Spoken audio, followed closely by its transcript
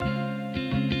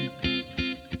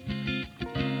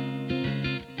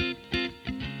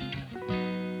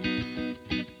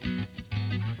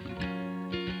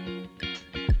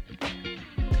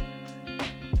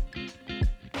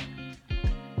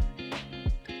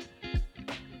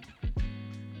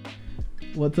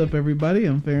What's up, everybody?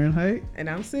 I'm Fahrenheit. And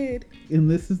I'm Sid. And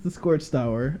this is the Scorched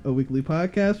Hour, a weekly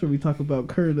podcast where we talk about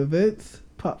current events,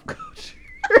 pop culture,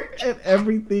 and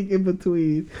everything in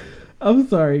between. I'm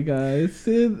sorry, guys.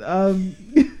 Sid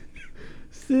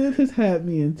has had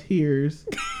me in tears.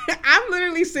 I'm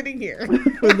literally sitting here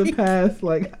for the past,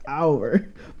 hour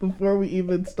before we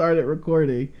even started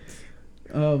recording.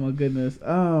 Oh, my goodness.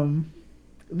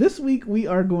 This week we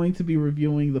are going to be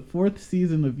reviewing the 4th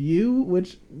season of You,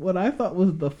 which what I thought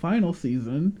was the final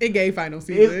season. It gave final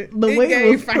season. The way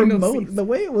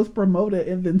it was promoted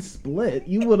and then split,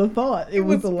 you would have thought it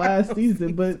was the last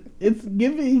season, but it's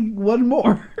giving one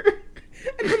more.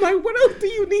 And I'm like, what else do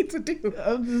you need to do?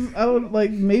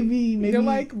 Maybe you're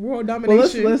like world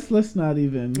domination. Well, let's not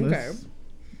even. Okay.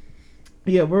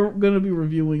 Yeah, we're gonna be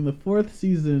reviewing the 4th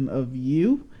season of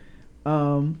You.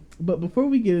 But before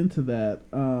we get into that,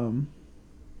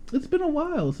 it's been a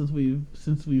while since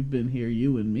we've been here,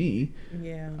 you and me.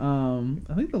 Yeah.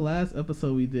 I think the last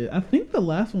episode we did, I think the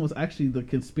last one was actually the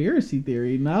conspiracy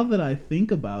theory. Now that I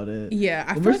think about it, yeah,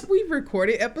 I feel like we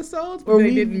recorded episodes, but or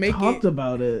they didn't make talked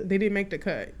about it. They didn't make the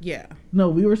cut. Yeah. No,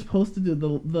 we were supposed to do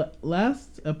the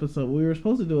last episode. We were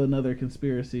supposed to do another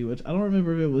conspiracy, which I don't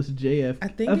remember if it was JFK. I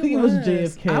think it was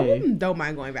JFK. I don't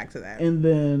mind going back to that. And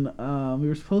then we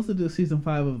were supposed to do season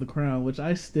 5 of The Crown, which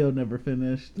I still never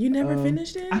finished. You never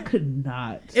finished it? I could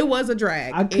not. It was a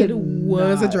drag. I'll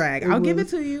give it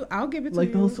to you. I'll give it to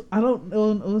you. Those, I don't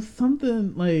know. It was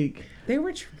something like they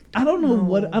were. I don't know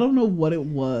what it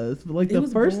was, but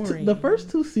the first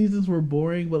 2 seasons were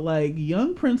boring. But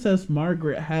young Princess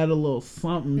Margaret had a little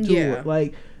something to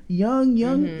it.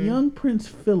 Young Prince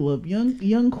Philip,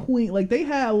 young Queen, they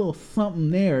had a little something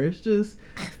there. It's just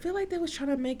I feel like they was trying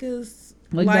to make us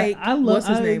what's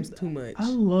his name's too much. I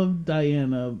love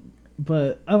Diana,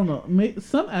 but I don't know.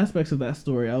 Some aspects of that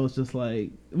story, I was just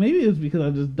like, maybe it's because I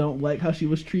just don't like how she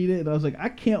was treated. And I was like, I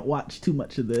can't watch too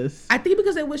much of this. I think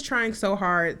because it was trying so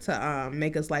hard to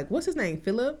make us what's his name,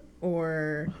 Philip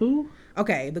or who?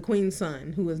 Okay, the Queen's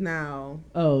son, who is now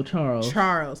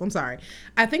Charles. I'm sorry.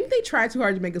 I think they tried too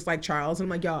hard to make us like Charles, and I'm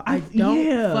like, y'all, I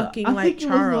don't fucking like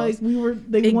Charles.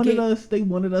 They wanted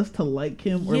us to like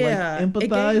him or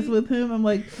empathize with him. I'm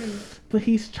like, but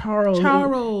he's Charles.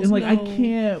 And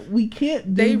we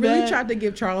can't do They that. really tried to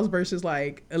give Charles versus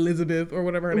Elizabeth or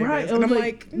whatever her name is. And I'm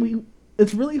like,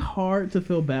 it's really hard to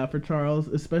feel bad for Charles,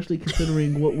 especially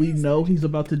considering what we know he's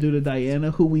about to do to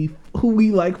Diana, who we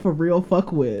for real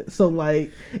fuck with. So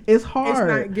it's hard. It's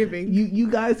not giving. You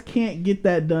guys can't get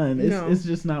that done. It's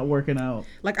just not working out.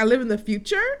 I live in the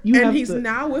future, and he's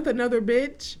now with another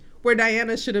bitch where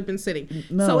Diana should have been sitting.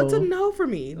 No, so it's a no for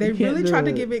me. They really tried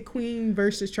to give it Queen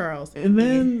versus Charles. And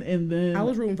then I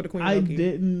was rooting for the Queen.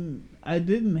 I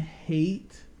didn't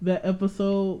hate that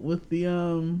episode with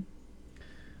the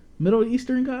Middle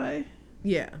Eastern guy.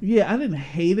 Yeah, I didn't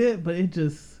hate it, but it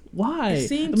just why? It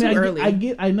seemed too early.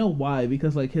 I know why,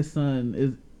 because his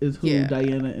son is who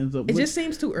Diana ends up with. It just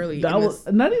seems too early. That was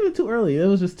not even too early. It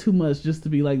was just too much just to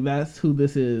be that's who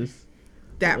this is.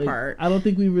 That part. I don't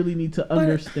think we really need to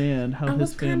understand how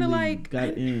his family got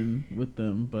in with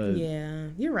them, but yeah,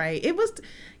 you're right. It was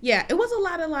a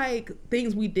lot of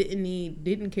things we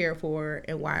didn't care for,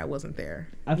 and why it wasn't there.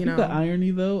 I think the irony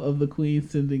though of the Queen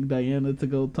sending Diana to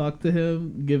go talk to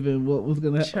him, given what was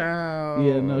gonna happen.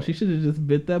 Yeah, no, she should have just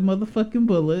bit that motherfucking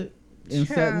bullet and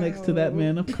sat next to that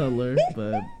man of color.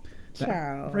 But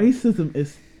racism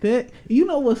is thick. You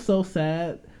know what's so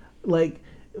sad?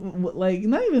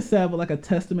 Not even sad, but a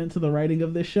testament to the writing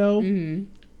of this show.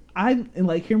 Mm-hmm.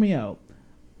 Hear me out.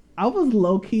 I was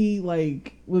low key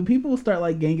when people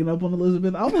start ganging up on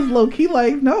Elizabeth, I was low key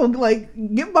no,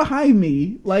 get behind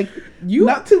me, you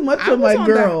not too much of my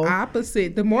girl. The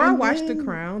opposite. The more I watch The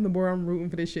Crown, the more I'm rooting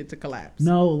for this shit to collapse.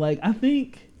 No, I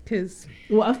think.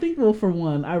 For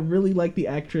one, I really like the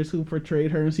actress who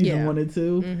portrayed her in season 1 and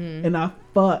 2, and I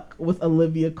fuck with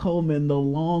Olivia Colman the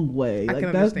long way.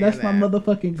 That's my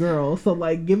motherfucking girl. So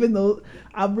given those,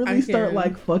 I really start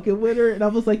fucking with her, and I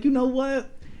was like, you know what?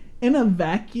 In a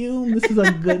vacuum, this is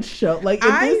a good show.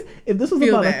 If this was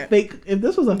about a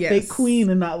fake queen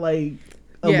and not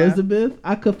Elizabeth,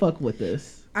 I could fuck with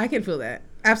this. I can feel that.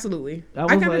 Absolutely. I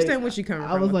can understand what you're coming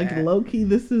from. I was low key,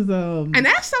 this is and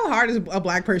that's so hard as a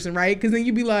black person, right? Because then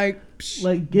you'd be given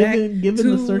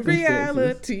the circumstances.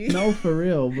 Reality. No, for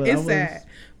real. But it's sad.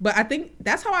 But I think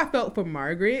that's how I felt for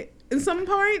Margaret in some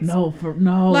parts. And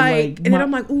then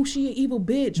I'm like, oh, she an evil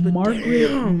bitch. But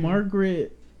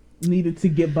Margaret needed to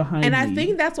get behind and me. I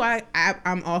think that's why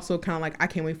I'm also kind of I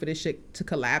can't wait for this shit to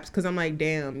collapse, because I'm like,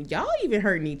 damn, y'all even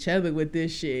hurting each other with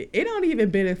this shit. It don't even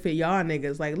benefit y'all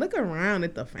niggas. Look around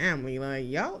at the family.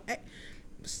 Y'all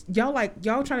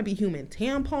y'all trying to be human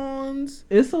tampons.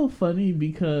 It's so funny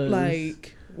because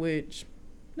like, which,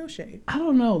 no shade. I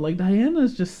don't know. Like,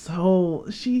 Diana's just so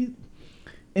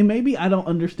and maybe I don't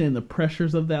understand the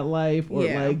pressures of that life,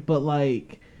 or but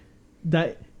like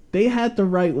that they had the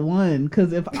right one.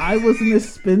 Because if I was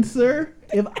Miss Spencer,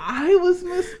 no.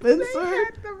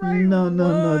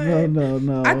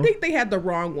 I think they had the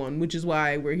wrong one, which is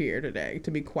why we're here today.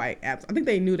 To be quite absent, I think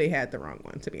they knew they had the wrong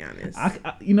one. To be honest,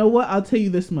 you know what? I'll tell you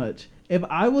this much: if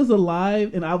I was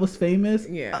alive and I was famous,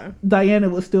 Diana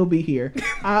would still be here.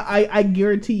 I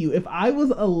guarantee you. If I was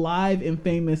alive and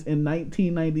famous in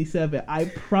 1997, I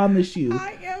promise you,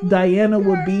 Diana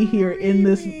would be here in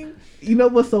this. You know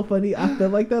what's so funny? I feel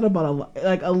like that about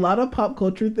a lot of pop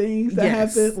culture things that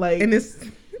happen. Like, and it's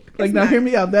now hear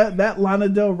me out. That Lana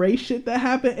Del Rey shit that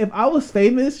happened. If I was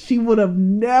famous, she would have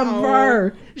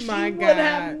never.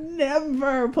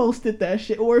 Never posted that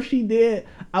shit. Or if she did,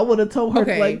 I would have told her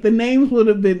like the names would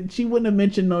have been. She wouldn't have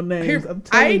mentioned no names.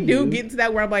 I do get to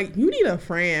that where I'm like, you need a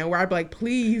friend. Where I'd be like,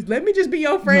 please let me just be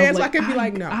your friend, so I can be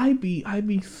like, no. I'd be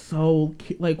so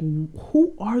like,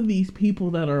 who are these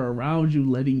people that are around you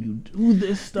letting you do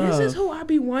this stuff? This is who I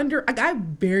be wondering. Like, I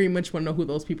very much want to know who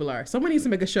those people are. Someone needs to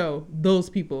make a show. Those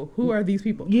people. Who are these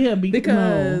people? Yeah,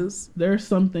 because there are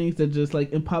some things that just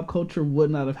like in pop culture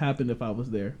would not have happened if I was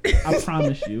there. I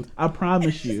promise you. I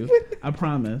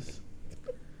promise.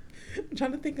 I'm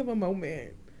trying to think of a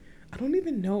moment. I don't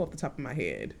even know off the top of my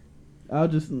head.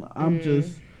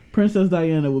 Princess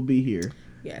Diana would be here.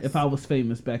 Yes. If I was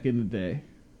famous back in the day.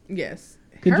 Yes.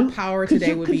 Her power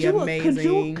today would be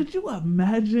amazing. Could you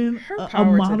imagine a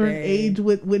modern age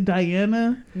with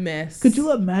Diana? Mess. Could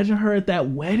you imagine her at that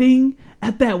wedding?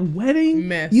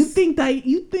 Mess. You think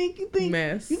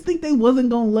mess. You think they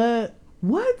wasn't gonna let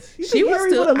what? You think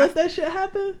Harry would have let that shit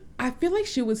happen? I feel like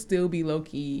she would still be low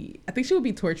key. I think she would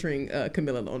be torturing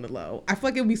Camilla on the low. I feel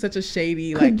like it would be such a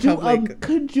shady public.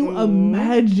 Could you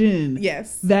imagine?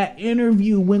 Yes. That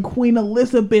interview when Queen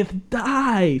Elizabeth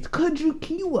died. Can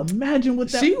you imagine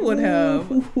what that? She would have.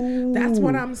 That's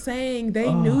what I'm saying.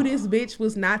 They knew this bitch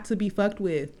was not to be fucked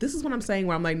with. This is what I'm saying.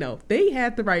 Where I'm like, no, they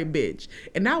had the right bitch,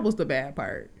 and that was the bad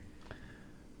part.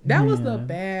 That was the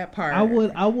bad part. I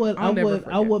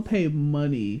would pay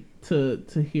money to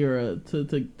hear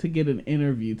to get an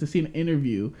interview, to see an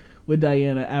interview with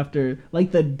Diana after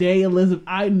like the day Elizabeth.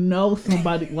 I know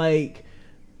somebody like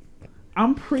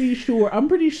I'm pretty sure when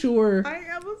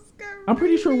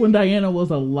Diana was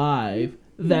alive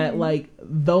that like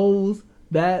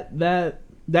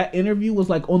that interview was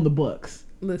like on the books.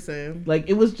 Listen, like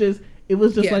it was just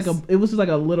like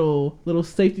a little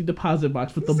safety deposit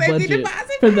box with the budget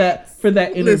for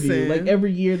that interview. Listen. Like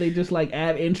every year they just like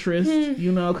add interest,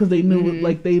 you know, because they knew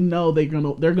like they know they're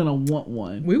gonna want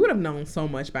one. We would have known so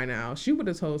much by now. She would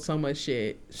have told so much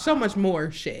shit, so much more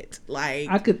shit. Like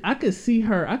I could see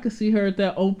her at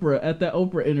that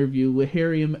Oprah interview with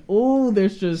Harry and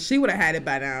she would have had it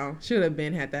by now. She would have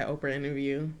been had that Oprah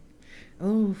interview.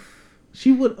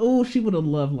 She would have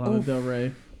loved Lana Del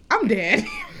Rey. I'm dead.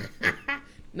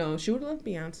 No, she would have loved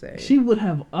Beyonce. She would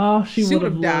have. She would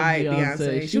have died.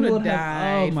 Beyonce. She would have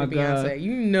died for Beyonce.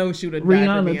 You know she would have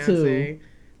died for Beyonce. Too.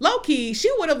 Low key,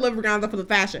 she would have loved Rihanna for the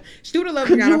fashion. She would have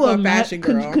loved Rihanna for a fashion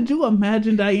girl. Could you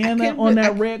imagine Diana on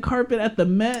that red carpet at the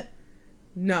Met?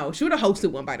 No, she would have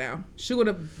hosted one by now. She would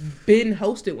have been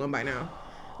hosted one by now.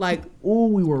 Like,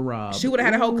 we were robbed. She would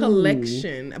have had a whole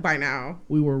collection by now.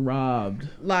 We were robbed.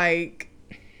 Like,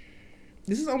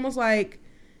 this is almost like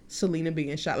Selena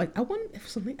being shot. Like, I wouldn't if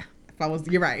Selena.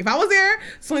 You're right. If I was there,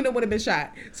 Selena would have been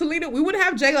shot. Selena, we wouldn't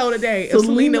have J-Lo today if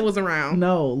Selena was around.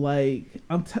 No, like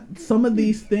some of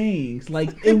these things,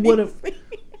 like it would have.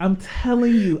 I'm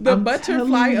telling you, the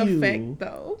butterfly effect,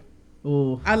 though.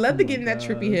 Oh, I love to get in that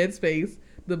trippy headspace.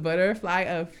 The butterfly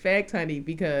effect, honey,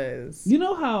 because you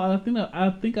know how I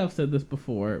think I've said this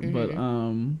before, but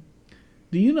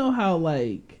do you know how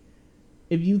like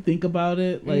if you think about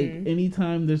it, like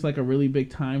anytime there's like a really big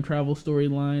time travel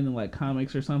storyline in like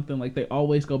comics or something, like they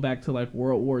always go back to like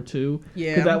World War II.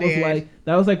 Yeah, because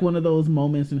that was like one of those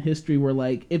moments in history where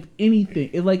like if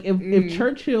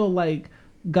Churchill like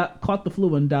caught the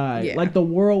flu and died, like the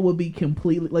world would be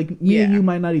completely like me and you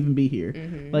might not even be here.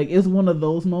 Like it's one of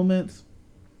those moments.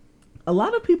 A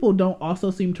lot of people don't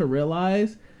also seem to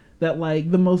realize that like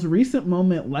the most recent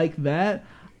moment like that,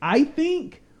 I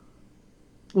think.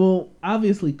 Well,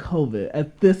 obviously COVID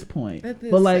at this point,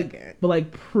 but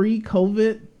like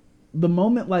pre-COVID, the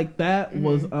moment like that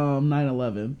was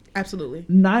 9/11. Absolutely.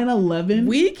 9/11.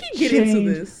 We can get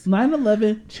into this.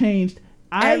 9/11 changed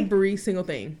Every single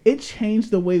thing. It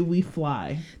changed the way we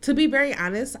fly. To be very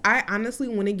honest, I honestly,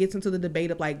 when it gets into the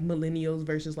debate of like millennials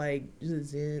versus like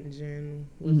Gen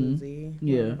Z,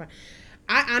 yeah,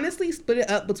 I honestly split it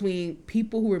up between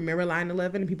people who remember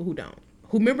 9/11 and people who don't.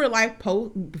 Who remember life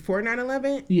before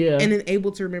 9/11, and then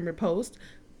able to remember post.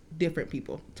 Different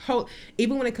people.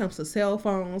 Even when it comes to cell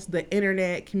phones, the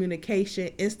internet, communication,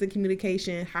 instant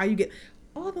communication, how you get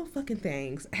all those fucking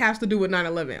things has to do with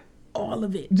 9/11. All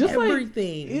of it, just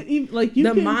everything, like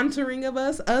the monitoring of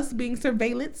us being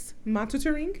surveillance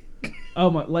monitoring. Oh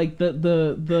my! Like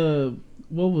the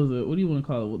what was it? What do you want to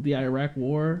call it? The Iraq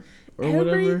War or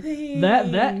everything.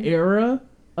 Whatever. That era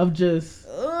of just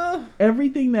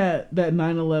everything that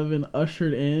 9/11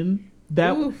 ushered in.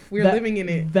 We're living in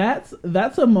it.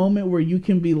 That's a moment where you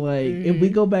can be like, if we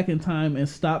go back in time and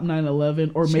stop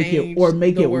 9/11 or make it worse,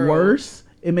 make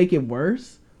it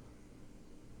worse.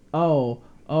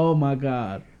 Oh my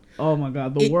God.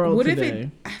 The world what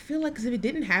today. I feel like if it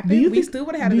didn't happen, we still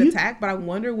would have had an attack, but I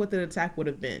wonder what the attack would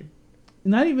have been.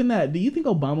 Not even that. Do you think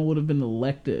Obama would have been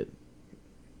elected?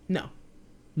 No.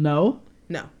 No?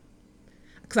 No.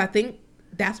 Because I think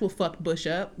that's what fucked Bush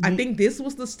up. I think this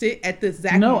was the stick at the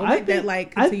exact moment that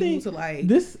like continued to like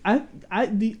this. No.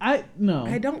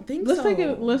 I don't think so.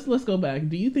 Let's go back.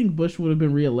 Do you think Bush would have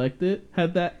been reelected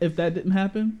if that didn't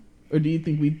happen, or do you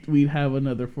think we'd have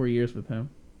another 4 years with him?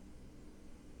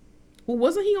 Well,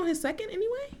 wasn't he on his second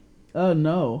anyway?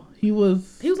 No, he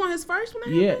was on his first when that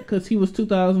happened? Yeah, because he was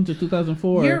 2000 to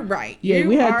 2004. You're right. Yeah,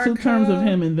 we had 2 terms of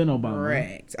him and then Obama.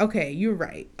 Correct. Okay, you're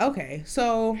right. Okay,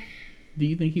 so do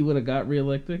you think he would have got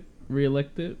reelected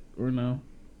or no?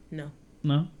 No.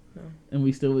 No? No. And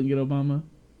we still wouldn't get Obama?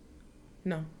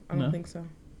 No, I don't think so.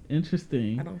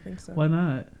 Interesting. I don't think so. Why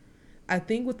not? I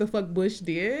think what the fuck Bush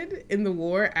did in the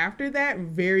war after that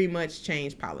very much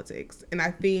changed politics. And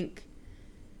I think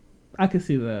I could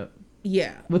see that.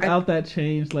 Yeah. Without that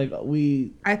change, like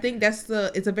I think it's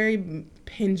a very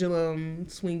pendulum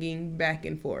swinging back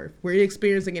and forth. We're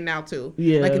experiencing it now too.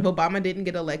 Yeah. Like if Obama didn't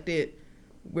get elected,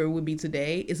 where we would be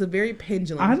today, it's a very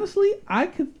pendulum. Honestly,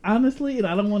 and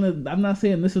I don't want to, I'm not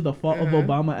saying this is the fault of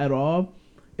Obama at all.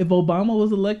 If Obama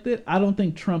was elected, I don't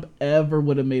think Trump ever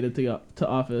would have made it to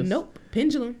office. Nope.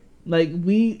 Pendulum. Like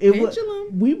we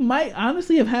might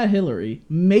honestly have had Hillary.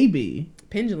 Maybe.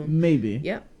 Pendulum. Maybe.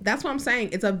 Yep. That's what I'm saying.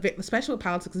 It's especially with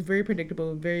politics, it's very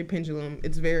predictable, very pendulum.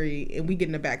 And we get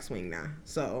in the backswing now.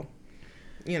 So,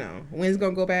 when it's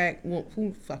gonna go back, well,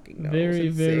 who fucking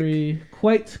knows? Very,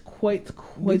 quite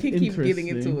we can keep getting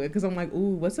into it because I'm like,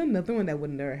 ooh, what's another one that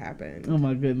would never happen? Oh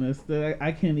my goodness,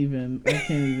 I can't even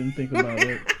think about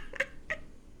it.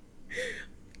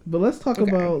 But let's talk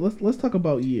about let's talk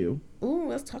about you. Ooh,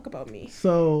 let's talk about me.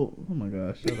 So, oh my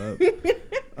gosh, shut up.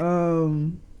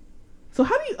 So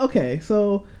how do you?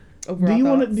 So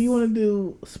overall do you want to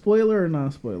do spoiler or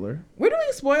non-spoiler? We're doing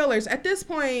spoilers at this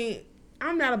point.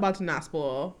 I'm not about to not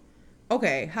spoil.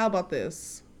 Okay, how about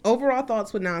this? Overall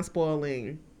thoughts with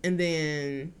non-spoiling, and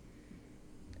then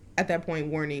at that point,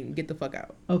 warning: get the fuck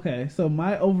out. Okay, so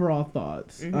my overall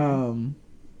thoughts.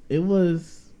 It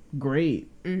was great,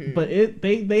 but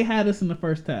they had us in the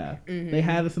first half. They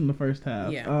had us in the first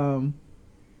half. Yeah.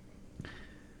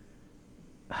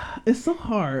 It's so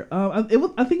hard. I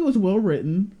think it was well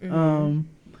written.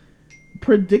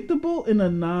 Predictable in a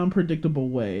non-predictable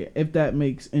way, if that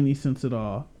makes any sense at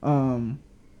all.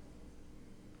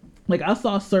 Like I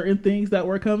saw certain things that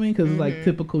were coming because it's like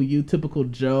typical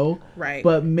Joe. Right.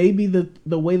 But maybe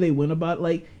the way they went about it,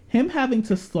 like him having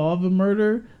to solve a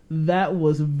murder, that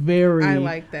was very. I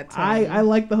like that. I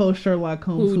like the whole Sherlock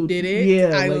Holmes who did it.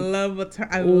 Yeah, I love a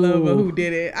who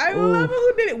did it. I love a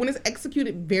who did it when it's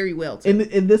executed very well too.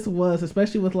 And this was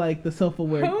especially with like the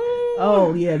self-aware.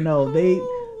 Oh yeah, no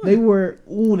they were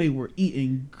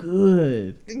eating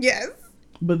good. Yes.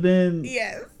 But then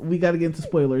we got to get into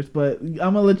spoilers. But I'm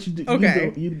gonna let you do.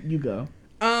 Okay. You go.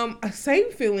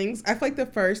 Same feelings. I feel like the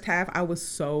first half I was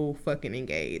so fucking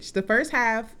engaged. The first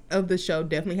half of the show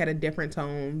definitely had a different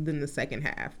tone than the second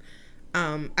half.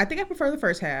 I think I prefer the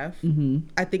first half.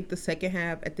 I think the second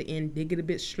half at the end did get a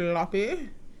bit sloppy, a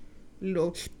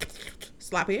little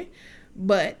sloppy,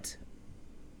 but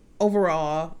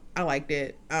overall I liked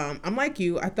it. I'm like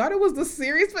you. I thought it was the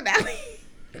series finale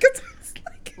because I was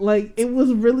like, Like it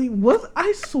was really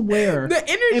I swear the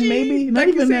energy, and maybe not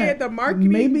like even you said, that. the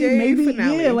marketing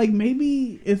finale. Yeah, like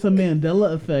maybe it's a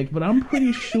Mandela effect, but I'm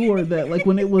pretty sure that like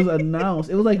when it was announced,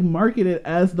 it was like marketed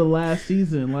as the last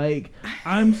season. Like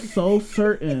I'm so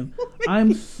certain. I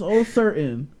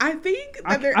think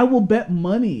I will bet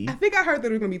money. I think I heard that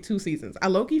there's gonna be 2 seasons. I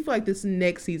low-key feel like this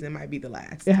next season might be the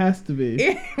last. It has to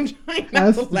be. I'm trying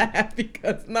not to laugh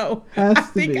because I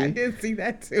think I did see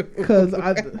that too. Because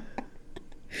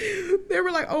they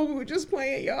were like, "Oh, we were just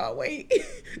playing, y'all. Wait,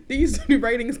 these new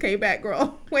ratings came back,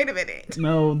 girl. Wait a minute."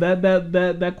 No,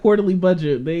 that quarterly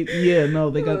budget. They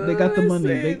got the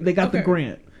money. They got the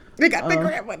grant. They got the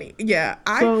grant money. Yeah,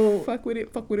 fuck with it.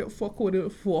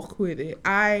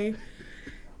 I,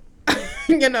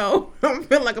 I'm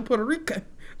feeling like a Puerto Rican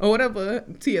or whatever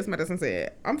T.S. Madison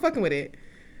said. I'm fucking with it.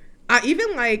 I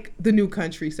even like the new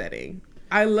country setting.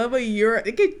 I love a Europe.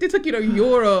 They took you to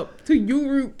Europe, to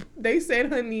Europe. They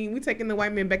said, honey, we taking the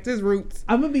white man back to his roots.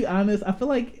 I'm going to be honest. I feel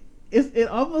like it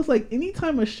almost like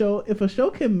anytime if a show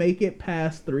can make it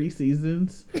past 3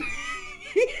 seasons,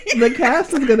 the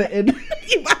cast is going to end.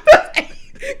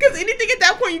 Because anything at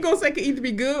that point, you're going to say can either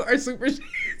be good or super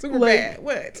like, bad.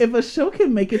 What? If a show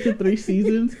can make it to 3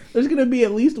 seasons, there's going to be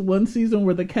at least 1 season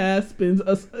where the cast spends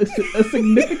a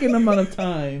significant amount of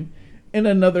time in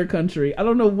another country. I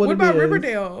don't know what it is. What about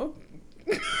Riverdale?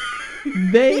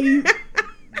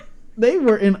 They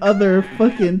were in other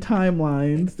fucking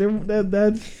timelines.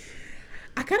 That's.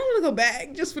 I kind of want to go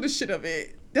back just for the shit of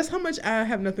it. That's how much I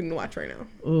have nothing to watch right now.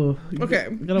 Oh, okay.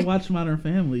 You gotta watch Modern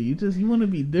Family. You want to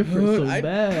be different so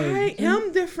bad. I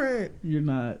am different. You're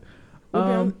not.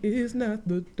 Is not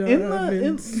the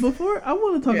diamonds. Before I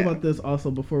want to talk about this also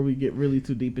before we get really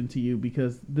too deep into you,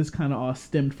 because this kind of all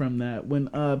stemmed from that when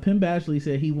Penn Badgley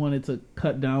said he wanted to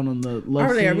cut down on the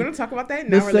love scene. Are we going to talk about that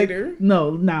now or later?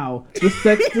 No, now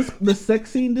the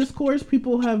sex scene discourse.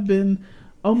 People have been,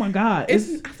 oh my god, I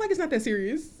feel like it's not that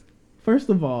serious. First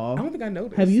of all, I don't think I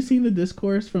noticed. Have you seen the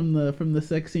discourse from the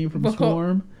sex scene from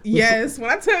Swarm? Yes, when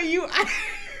I tell you.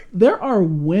 There are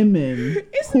women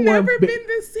who never been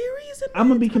this serious. I'm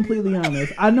gonna be completely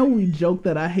honest. I know we joke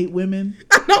that I hate women.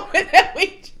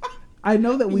 I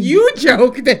know that we You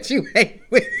joke that you hate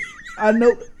women. I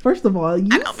know. First of all, I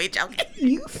don't be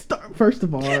joking. First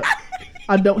of all,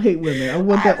 I don't hate women. I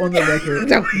want that on the record.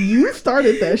 You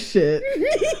started that shit.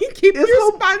 Keep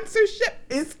your sponsorship.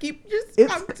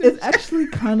 It's actually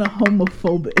kind of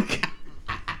homophobic.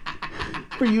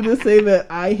 For you to say that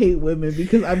I hate women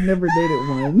because I've never dated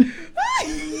one.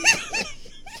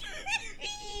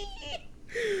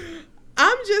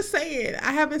 I'm just saying,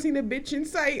 I haven't seen a bitch in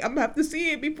sight. I'm gonna have to see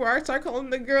it before I start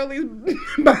calling the girlies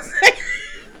bisexual.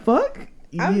 Fuck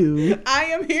you. I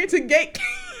am here to gate.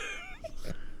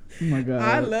 Oh my god.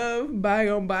 I love bi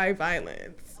on bi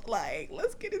violence. Like,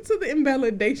 let's get into the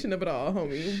invalidation of it all,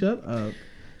 homie. Shut up.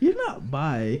 You're not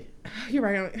bi. You're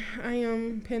right. I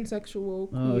am pansexual.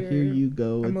 Queer. Oh, here you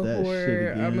go with that whore,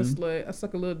 shit again. I'm a slut. I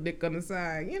suck a little dick on the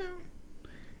side,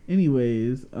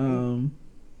 Anyways, no,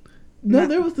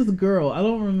 there was this girl. I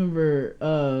don't remember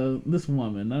this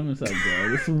woman. I'm inside girl.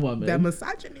 This woman. That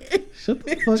misogyny. Shut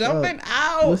the fuck Jumping up.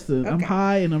 out. Listen, okay. I'm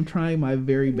high and I'm trying my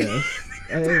very best.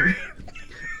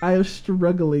 I am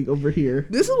struggling over here.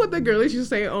 This is what the girlies used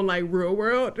to say on like Real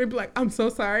World. They'd be like, "I'm so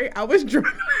sorry, I was drunk."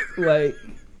 Like,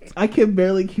 I can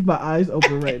barely keep my eyes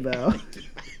open right now.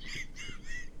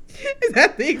 Is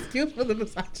that the excuse for the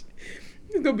misogyny?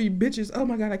 It's gonna be bitches. Oh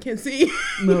my god, I can't see.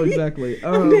 No, exactly.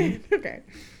 Okay.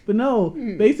 But no,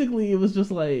 basically it was just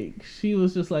like, she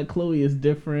was just like, Chloe is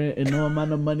different and no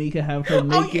amount of money can have her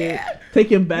naked,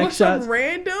 taking back shots.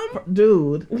 Random?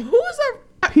 Dude. Who's a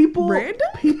random?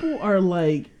 People are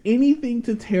like anything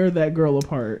to tear that girl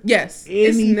apart. Yes.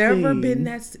 Anything. It's never been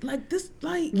that, like this,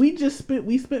 like.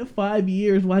 We spent 5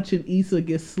 years watching Issa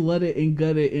get slutted and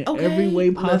gutted in every way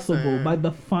possible by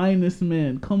the finest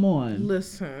men. Come on.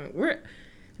 Listen,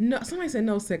 somebody said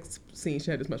no sex scene should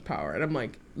have this much power, and I'm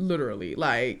like, literally,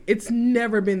 like, it's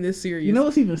never been this serious. You know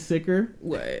what's even sicker?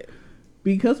 What?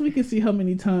 Because we can see how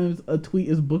many times a tweet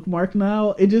is bookmarked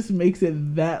now, it just makes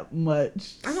it that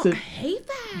much. I don't hate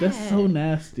that. That's so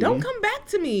nasty. Don't come back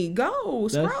to me. Go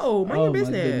scroll. Mind your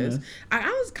business.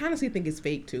 I kind of think it's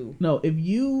fake too. No, if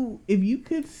you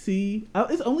could see,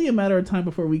 it's only a matter of time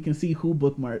before we can see who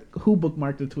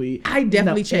bookmarked the tweet. I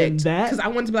definitely checked because I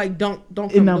want to be like, don't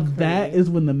come. And now that is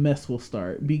when the mess will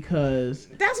start, because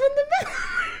that's when the mess.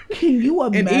 Can you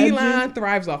imagine? And Elon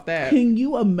thrives off that. Can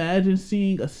you imagine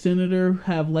seeing a senator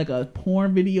have like a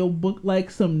porn video book, like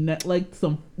some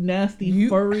nasty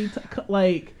furry,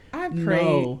 like? I pray.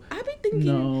 No. I be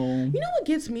thinking, you know what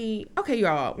gets me? Okay,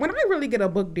 y'all, when I really get a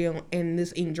book deal and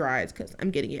this ink dries, because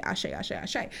I'm getting it, ashe.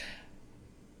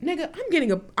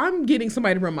 Nigga, I'm getting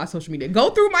somebody to run my social media.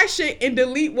 Go through my shit and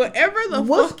delete whatever the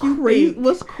fuck you think.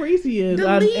 What's crazy is,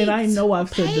 I know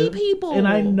I've said this, people. And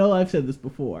I know I've said this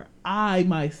before. I've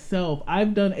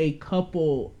done a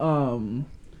couple,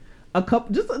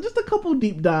 just a couple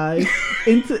deep dives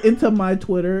into my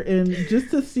Twitter, and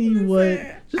just to see what.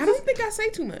 I don't think I say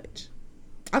too much.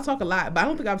 I talk a lot, but I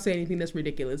don't think I've said anything that's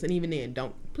ridiculous. And even then,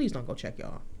 please don't go check,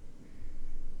 y'all.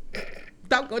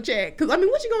 Don't go check, because I mean,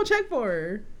 what you gonna check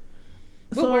for?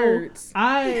 What words?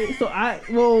 What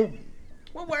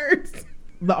words?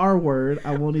 The R word.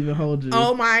 I won't even hold you.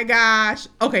 Oh my gosh.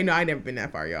 Okay, no, I never been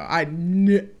that far, y'all.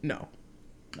 No.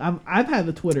 I've had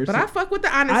the Twitter, but I fuck with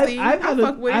the honesty.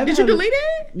 Did you delete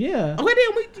it? Yeah. Okay, then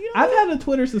I've had a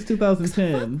Twitter since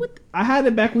 2010. I had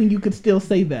it back when you could still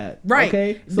say that. Right.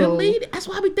 Okay. So delete it. That's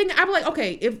why I be thinking. I be like,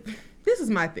 okay, if this is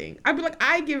my thing, I'd be like,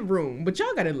 I give room, but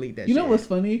y'all gotta delete that. You know what's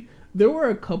funny? There were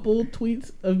a couple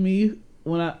tweets of me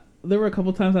there were a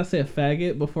couple times I said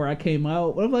faggot before I came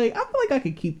out, but I'm like, I feel like I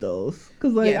could keep those,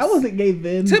 because I wasn't gay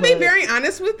then. To be very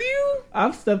honest with you,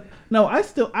 anybody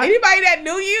that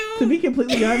knew you, to be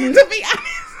completely honest,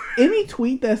 any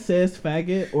tweet that says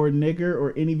faggot or nigger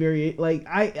or any variation,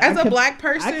 a black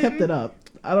person, I kept it up.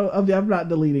 I'm not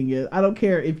deleting it. I don't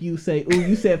care if you say, "Ooh,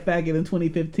 you said faggot in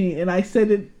 2015," and I said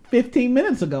it 15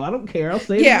 minutes ago. I don't care. I'll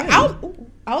say it again.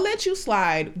 I'll let you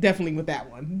slide. Definitely with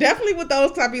that one. Definitely with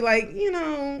those. I'd be like,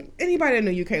 anybody that knew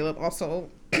you, Caleb.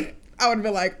 Also, I would be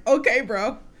like, okay,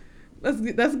 bro, let's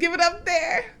give it up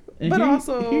there. And but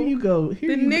also, here you go.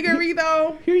 Niggery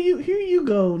though. Here you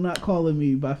go. Not calling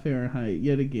me by Fahrenheit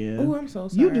yet again. Oh, I'm so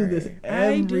sorry. You do this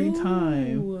every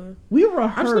time. We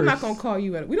rehearse. I'm still not gonna call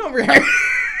you at. We don't rehearse.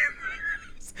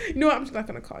 You know what? I'm just not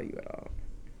gonna call you at all.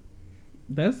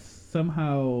 That's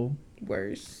somehow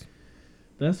worse.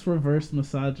 That's reverse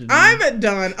misogyny. I'm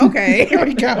done. Okay, here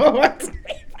we go.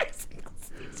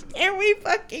 Here we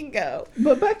fucking go.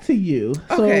 But back to you.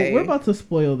 So we're about to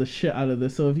spoil the shit out of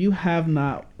this. So if you have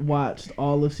not watched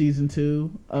all of season 4,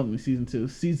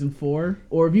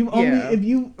 or if you've only,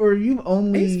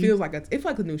 it feels like it's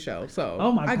like a new show. So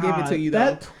oh my God, I give it to you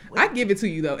though. I give it to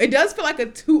you though. It does feel like I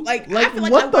feel like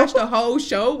I watched the whole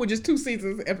show with just 2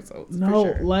 seasons episodes.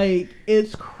 No,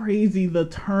 it's crazy the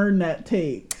turn that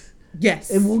takes.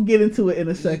 Yes. And we'll get into it in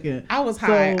a second. I was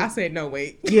high. I said, no,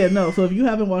 wait. Yeah, no. So if you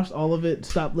haven't watched all of it,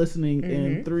 stop listening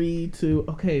in 3, 2.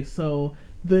 Okay, so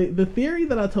the theory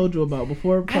that I told you about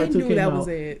before part 2 came out. Was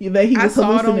it. That he was hallucinating. I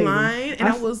saw it online and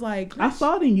I was like, I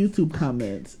saw it in YouTube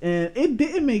comments and it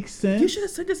didn't make sense. You should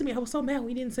have sent this to me. I was so mad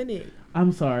we didn't send it.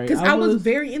 I'm sorry. Because I was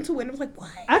very into it and I was like, what?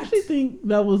 I actually think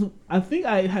that was that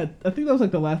was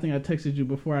like the last thing I texted you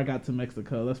before I got to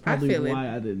Mexico. That's probably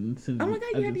why I didn't send it. Oh my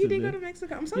God, you did go to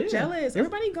Mexico. I'm so jealous.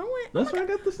 Everybody going. That's where I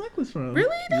got this necklace from.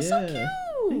 Really? That's so cute.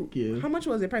 Thank you. How much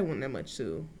was it? Probably wasn't that much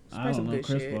too. I don't know.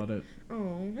 Chris bought it.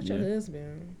 Oh, that's your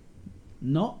husband.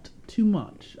 Not too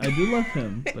much. I do love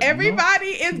him. Everybody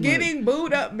is getting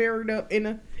booed up, married up in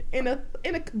a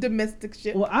domestic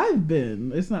ship. Well, I've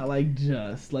been. It's not like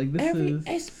just like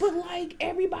this but like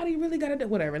everybody really gotta do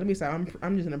whatever. Let me say I'm just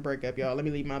gonna break up, y'all. Let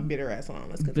me leave my bitter ass on.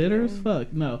 Let's continue. Bitter as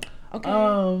fuck. No.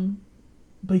 Okay.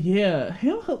 But yeah,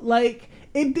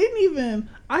 it didn't even.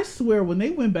 I swear, when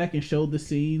they went back and showed the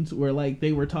scenes where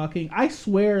they were talking, I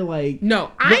swear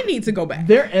no, I need to go back.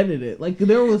 They're edited.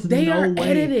 There was no way. They are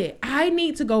edited. I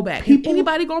need to go back.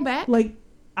 Anybody going back?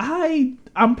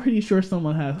 I'm pretty sure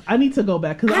someone has. I need to go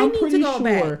back because I'm pretty sure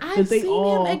that I've seen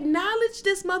him acknowledge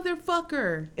this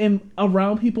motherfucker and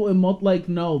around people and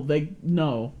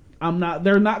no. I'm not.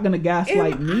 They're not gonna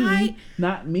gaslight me.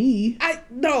 Not me.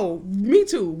 No, me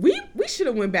too. We should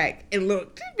have went back and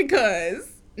looked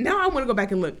because now I want to go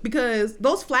back and look because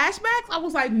those flashbacks. I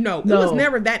was like, no, it was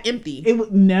never that empty. It was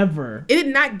never. It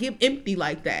did not give empty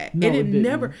like that. No, it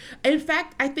never. In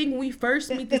fact, I think when we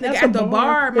first meet this nigga at the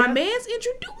bar, my man's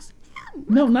introduced.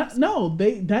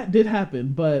 That did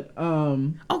happen, but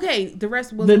okay, the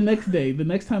rest was the next day. The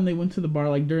next time they went to the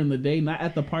bar, during the day, not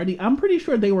at the party. I'm pretty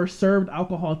sure they were served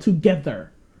alcohol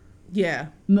together. Yeah.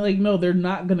 No, they're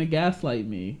not gonna gaslight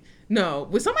me. No,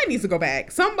 well, somebody needs to go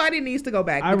back. Somebody needs to go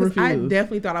back because I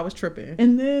definitely thought I was tripping.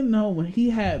 And then when he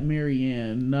had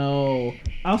Marianne,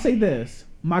 I'll say this: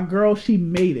 my girl, she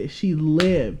made it. She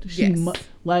lived.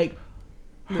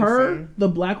 Her, the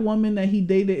black woman that he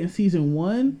dated in season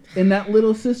 1, and that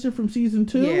little sister from season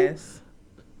 2. Yes.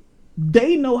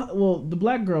 They know. Well, the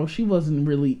black girl, she wasn't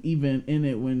really even in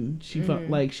it when she felt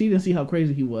she didn't see how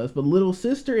crazy he was. But little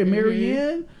sister and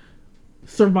Marianne,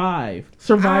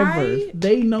 Survivors.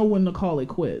 They know when to call it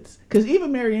quits. Because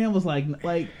even Marianne was like,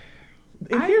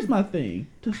 and here's my thing.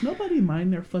 Does nobody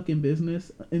mind their fucking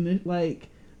business? And it, like,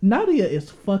 Nadia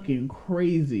is fucking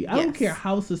crazy. I don't care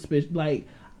how suspicious. Like,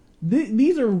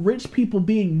 these are rich people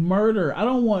being murdered. I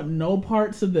don't want no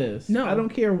parts of this. No. I don't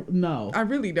care. No. I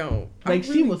really don't. Like,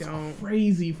 she was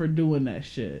crazy for doing that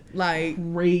shit. Like,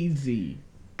 crazy.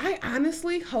 I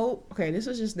honestly hope, okay, this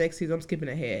is just next season. I'm skipping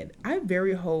ahead. I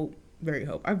very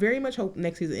much hope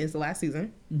next season is the last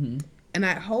season. Mm-hmm. And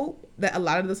I hope that a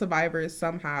lot of the survivors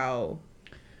somehow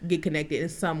get connected in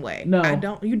some way.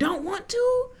 No. You don't want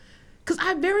to? Because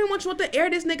I very much want to air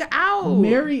this nigga out.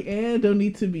 Marianne don't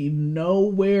need to be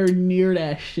nowhere near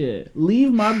that shit.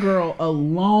 Leave my girl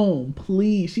alone,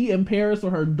 please. She in Paris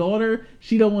with her daughter.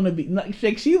 She don't want to be.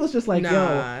 Like, she was just like,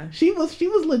 yo. She was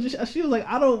legit. She was like,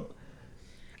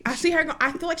 I see her.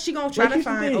 I feel like she gonna try to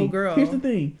find old girl. Here's the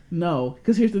thing. No,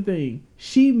 because here's the thing.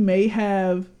 She may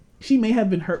have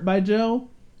been hurt by Joe,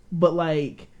 but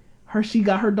like she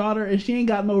got her daughter and she ain't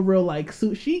got no real like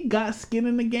suit. She got skin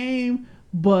in the game.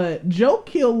 But Joe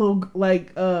killed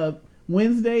little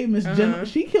Wednesday, Miss Jenna.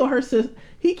 She killed her sister.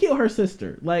 He killed her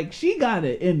sister. Like, she got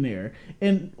it in there.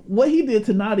 And what he did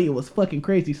to Nadia was fucking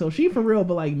crazy. So she for real.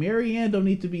 But like, Marianne don't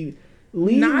need to be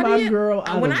leaving my girl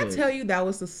out when of I it. tell you that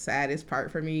was the saddest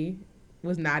part for me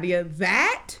was Nadia.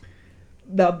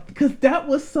 Because that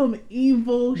was some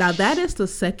evil. Now that is the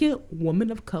second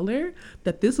woman of color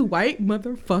that this white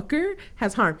motherfucker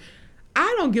has harmed.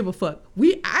 I don't give a fuck.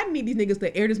 I need these niggas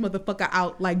to air this motherfucker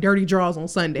out like dirty draws on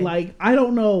Sunday. Like, I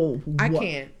don't know. I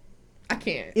can't.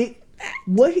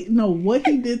 What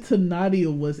he did to Nadia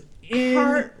was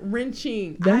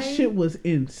heart-wrenching. That shit was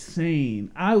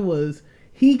insane.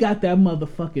 He got that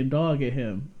motherfucking dog at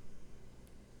him.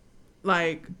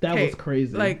 Like, that was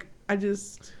crazy. Like, I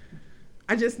just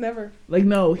never. Like,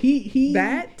 no, he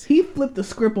flipped the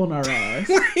script on our ass.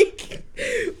 Like,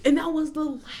 and that was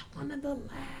one of the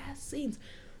last scenes.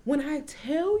 When I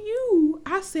tell you,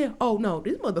 I said, "Oh no,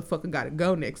 this motherfucker gotta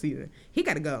go next season. He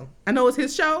gotta go. I know it's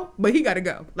his show, but he gotta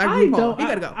go. Like RuPaul, he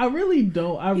gotta go. I really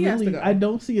don't. I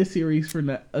don't see a series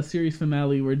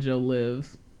finale where Joe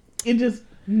lives. It just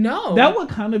that would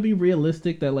kind of be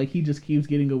realistic that like he just keeps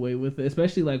getting away with it,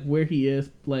 especially like where he is,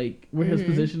 like where his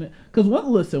position is. Because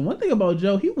one thing about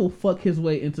Joe, he will fuck his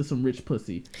way into some rich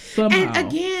pussy somehow. And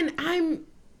again, I'm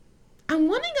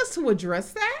wanting us to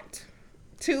address that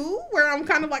too, where I'm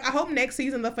kind of like, I hope next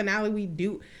season, the finale, we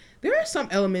do. There are some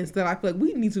elements that I feel like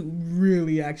we need to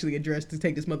really actually address to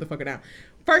take this motherfucker down.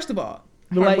 First of all,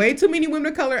 like, way too many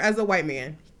women of color as a white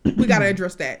man. We gotta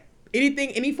address that. Anything,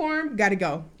 any form, gotta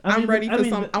go. I'm ready for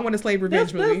some. I want a slave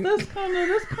revenge movie. That's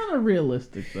kind of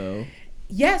realistic though.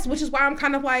 Yes, which is why I'm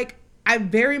kind of like, I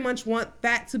very much want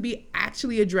that to be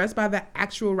actually addressed by the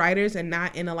actual writers and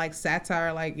not in a like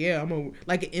satire, like, yeah, an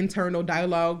internal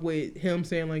dialogue with him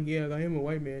saying like, yeah, I am a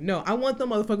white man. No, I want the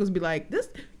motherfuckers to be like,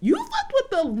 you fucked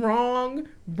with the wrong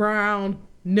brown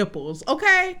nipples,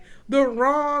 okay? The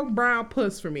wrong brown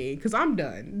puss for me, because I'm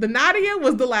done. The Nadia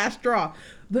was the last straw.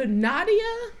 At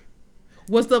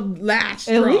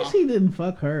least he didn't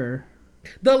fuck her.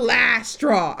 The last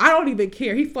straw. I don't even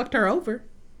care. He fucked her over.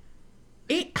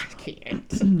 I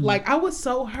can't. Like, I was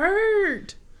so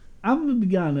hurt. I'm gonna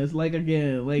be honest. Like,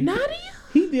 again, like Nadia,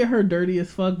 he did her dirty as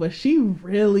fuck, but she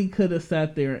really could have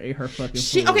sat there and ate her fucking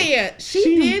food.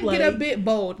 She did get a bit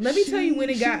bold. Let me tell you when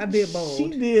it got a bit bold. She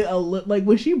did like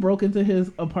when she broke into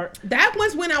his apartment. That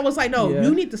was when I was like, no,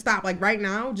 you need to stop. Like right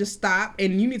now, just stop,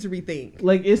 and you need to rethink.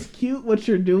 Like, it's cute what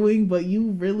you're doing, but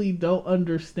you really don't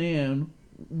understand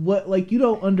what. Like, you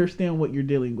don't understand what you're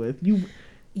dealing with.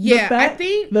 I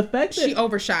think the fact that she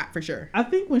overshot for sure. I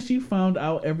think when she found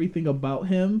out everything about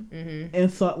him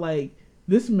and thought like,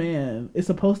 this man is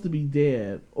supposed to be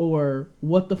dead or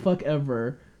what the fuck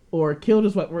ever or killed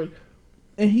his wife,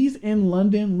 and he's in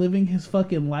London living his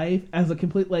fucking life as a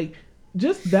complete like,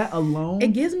 just that alone,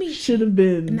 it gives me should have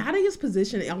been Nadia's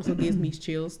position. It also gives me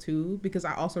chills too, because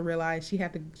I also realized she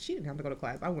didn't have to go to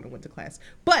class. I would have went to class,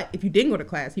 but if you didn't go to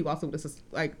class, he also would have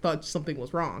like thought something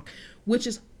was wrong, which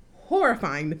is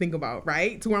horrifying to think about,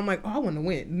 right? To where I'm like, oh, I want to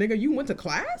win, nigga. You went to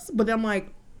class, but then I'm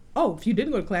like, oh, if you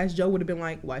didn't go to class, Joe would have been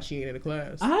like, why she ain't in a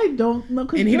class? I don't know.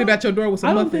 And he'd have at your door with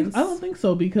some muffins. I don't think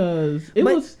so, because it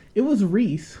was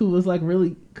Reese who was like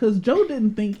really, because Joe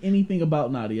didn't think anything about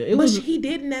Nadia. He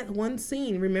did in that one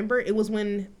scene. Remember, it was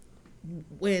when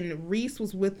Reese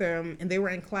was with them and they were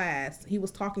in class. He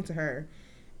was talking to her,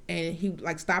 and he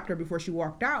like stopped her before she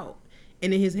walked out.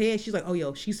 And in his head, she's like, oh,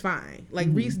 yo, she's fine. Like,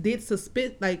 Reese did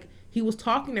suspect, like, he was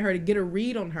talking to her to get a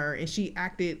read on her, and she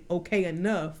acted okay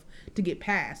enough to get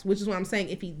past, which is what I'm saying.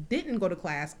 If he didn't go to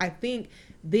class, I think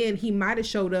then he might have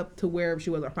showed up to wherever she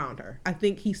was or found her. I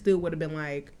think he still would have been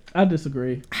like, I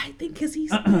disagree. I think because he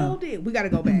spilled it. We got to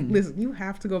go back. Listen, you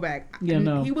have to go back. Yeah,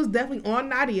 no. He was definitely on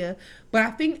Nadia, but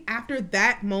I think after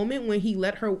that moment when he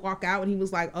let her walk out and he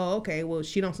was like, oh, okay, well,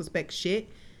 she don't suspect shit.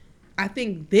 I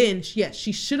think then, yes,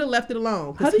 she should have left it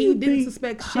alone because he didn't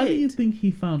suspect shit. How do you think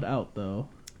he found out, though?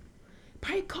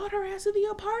 Probably caught her ass in the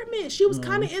apartment. She was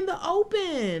kind of in the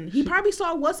open. He probably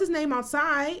saw what's his name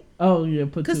outside. Oh, yeah,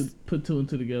 put two and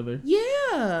two together.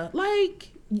 Yeah,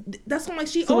 like... That's when, like,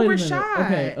 she overshot.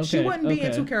 Okay, she wasn't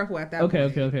being too careful at that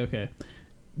point. Okay.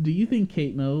 Do you think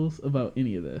Kate knows about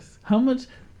any of this? How much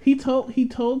he told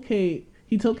Kate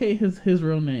his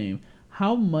real name.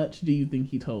 How much do you think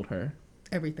he told her?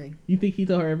 Everything. You think he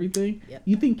told her everything? Yep.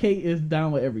 You think Kate is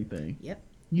down with everything? Yep.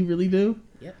 You really do?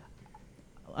 Yep.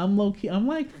 I'm low key. I'm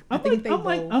like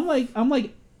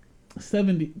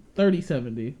 70, 30,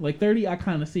 70. Like 30, I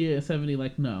kind of see it, and 70,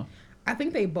 like, no. I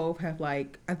think they both have,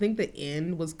 like, I think the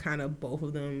end was kind of both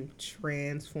of them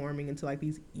transforming into, like,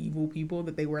 these evil people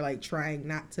that they were, like, trying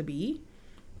not to be.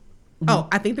 Mm-hmm. Oh,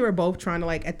 I think they were both trying to,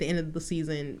 like, at the end of the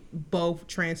season, both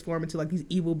transform into, like, these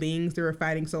evil beings they were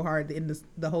fighting so hard at the end of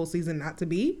the whole season not to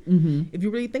be. Mm-hmm. If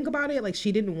you really think about it, like,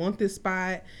 she didn't want this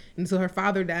spot until her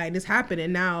father died, and this happened,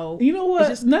 and now... You know what?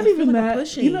 Just, not even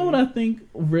that. You know what I think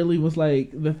really was,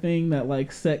 like, the thing that,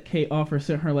 like, set Kate off or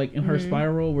sent her, like, in her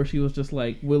spiral where she was just,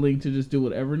 like, willing to just do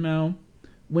whatever now?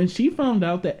 When she found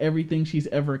out that everything she's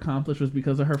ever accomplished was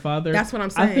because of her father, that's what I'm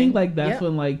saying. I think, like, that's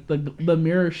when, like, the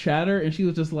mirror shattered, and she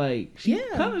was just like, she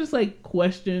kind of just, like,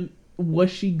 questioned, was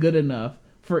she good enough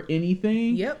for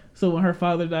anything? Yep. So when her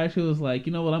father died, she was like,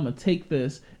 you know what, I'm gonna take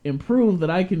this and prove that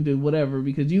I can do whatever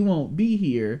because you won't be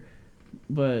here.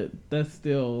 But that's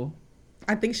still...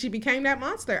 I think she became that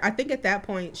monster. I think at that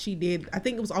point she did. I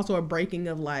think it was also a breaking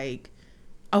of, like,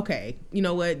 okay, you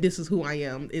know what, this is who I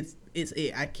am. It's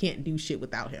it. I can't do shit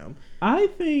without him. I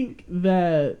think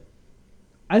that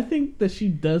she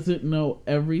doesn't know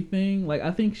everything. Like,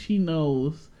 I think she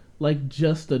knows, like,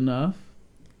 just enough.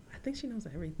 I think she knows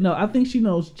everything. No, I think she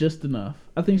knows just enough.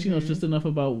 I think she knows just enough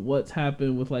about what's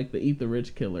happened with, like, the Eat the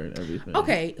Rich killer and everything.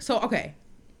 Okay.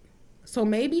 So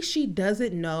maybe she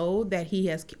doesn't know that he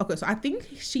has... Okay, so I think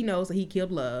she knows that he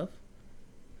killed Love.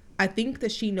 I think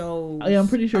that she knows I'm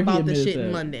pretty sure about the shit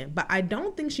in London. But I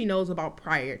don't think she knows about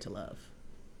prior to Love.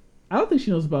 I don't think she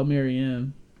knows about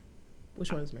Marianne.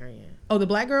 Which one is Marianne? Oh, the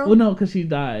black girl? Well, no, because she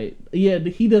died. Yeah,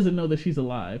 he doesn't know that she's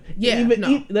alive. Yeah,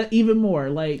 even more.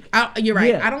 Like, you're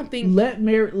right. Yeah, I don't think... Let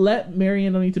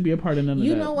Marianne don't need to be a part of none of that.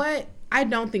 You know what? I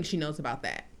don't think she knows about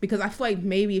that. Because I feel like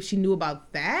maybe if she knew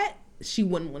about that, she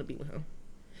wouldn't want to be with him.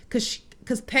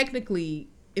 Because technically,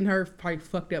 in her probably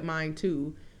fucked up mind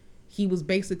too, he was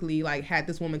basically like had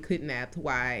this woman kidnapped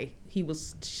while he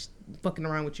was fucking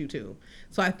around with you too.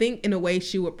 So I think in a way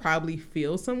she would probably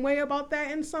feel some way about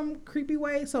that in some creepy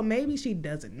way. So maybe she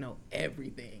doesn't know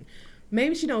everything.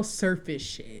 Maybe she knows surface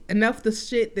shit. Enough the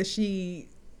shit that she...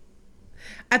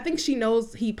 I think she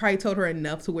knows he probably told her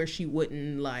enough to where she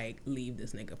wouldn't, like, leave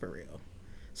this nigga for real.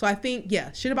 So I think,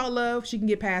 yeah, shit about Love, she can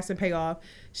get past and pay off.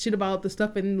 Shit about the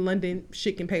stuff in London,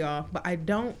 shit can pay off. But I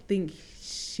don't think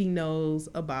she knows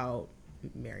about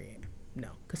Marianne. No.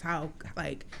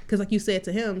 Because like you said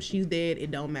to him, she's dead,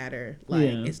 it don't matter. Like,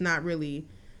 it's not really,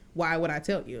 why would I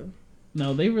tell you?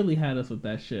 No, they really had us with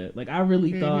that shit. Like, I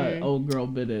really thought old girl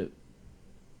bit it.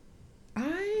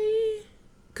 I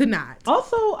could not.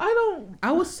 Also,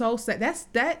 I was so sad.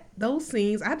 Those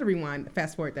scenes, I had to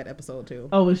fast forward that episode too.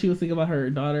 Oh, when she was thinking about her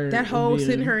daughter. That whole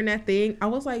sitting her in that thing, I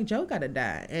was like, Joe gotta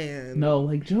die. And no,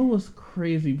 like, Joe was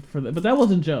crazy for that. But that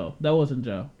wasn't Joe.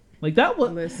 Like, that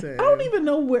was... Listen. I don't even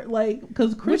know where, like,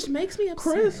 because Chris... Which makes me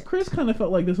upset. Chris kind of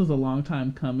felt like this was a long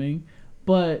time coming.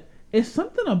 But it's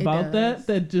something about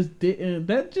that just didn't...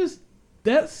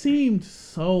 That seemed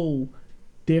so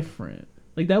different.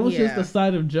 Like, that was just a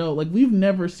side of Joe. Like, we've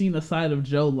never seen a side of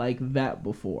Joe like that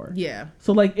before. Yeah.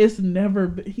 So, like, it's never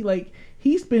been...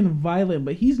 He's been violent,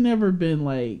 but he's never been,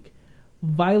 like,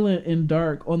 violent and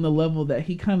dark on the level that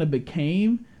he kind of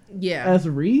became as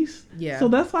Reese. Yeah. So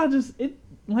that's why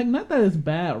like, not that it's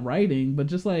bad writing, but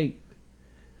just, like...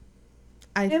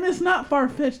 and it's not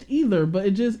far-fetched either, but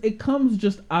it comes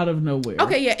just out of nowhere.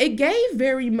 Okay, yeah. It gave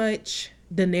very much...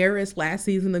 Daenerys last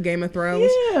season of Game of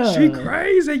Thrones. Yeah. She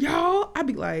crazy, y'all. I'd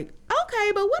be like,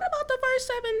 okay, but what about the first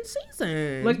 7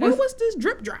 seasons? Like, where was this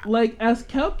drip drop? Like, as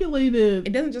calculated...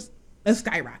 It doesn't just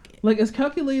skyrocket. Like, as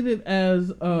calculated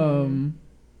as,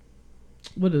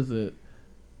 what is it?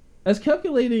 As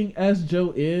calculating as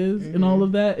Joe is and all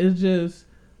of that, is just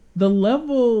the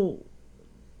level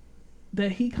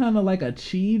that he kind of like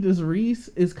achieved as Reese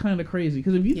is kind of crazy.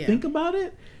 Because if you think about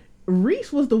it,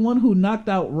 Reese was the one who knocked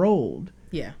out Roald.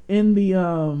 Yeah. In the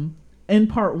in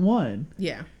part 1.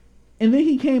 Yeah. And then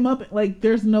he came up like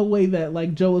there's no way that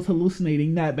like Joe was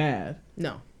hallucinating that bad.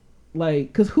 No. Like,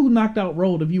 because who knocked out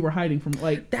Roald if you were hiding from,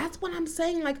 like... That's what I'm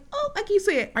saying. Like, oh, like you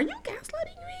said, are you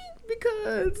gaslighting me?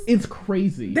 Because... It's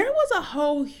crazy. There was a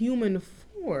whole human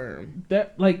form.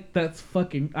 That's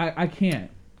fucking... I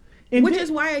can't. Which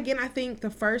is why, again, I think the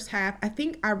first half, I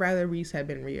think I'd rather Reese had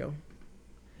been real.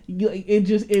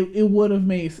 It would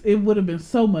have been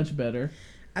so much better.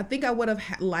 I think I would have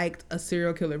liked a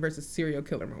serial killer versus serial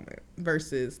killer moment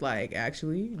versus like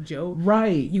actually Joe,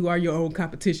 right? You are your own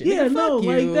competition. Yeah, no,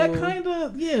 like that kind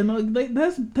of like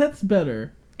that's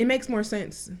better. It makes more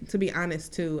sense, to be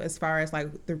honest, too, as far as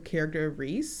like the character of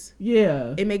Reese.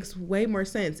 Yeah, it makes way more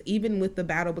sense, even with the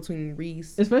battle between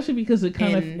Reese, especially because it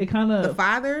kind of the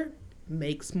father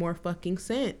makes more fucking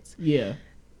sense. Yeah,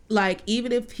 like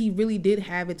even if he really did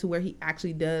have it to where he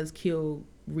actually does kill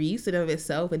Reese in of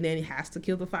itself, and then he has to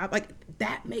kill the father. Like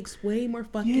that makes way more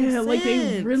fucking sense. Yeah, like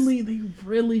they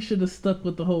really should have stuck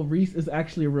with the whole Reese is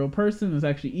actually a real person, is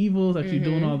actually evil, is actually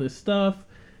doing all this stuff,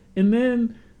 and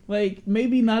then like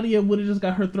maybe Nadia would have just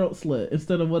got her throat slit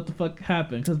instead of what the fuck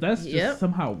happened, because that's just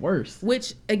somehow worse.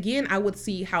 Which again, I would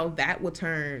see how that would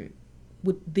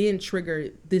then trigger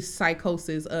this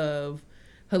psychosis of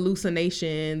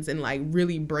hallucinations and like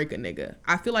really break a nigga.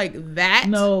 I feel like that.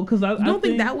 No, because I don't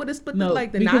think that would have split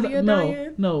the Nadia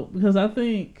dying. No, because I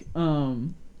think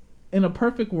in a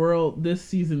perfect world, this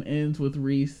season ends with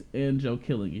Reese and Joe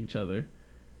killing each other.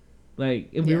 Like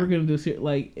if we were gonna do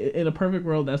like in a perfect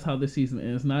world, that's how this season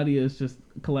ends. Nadia is just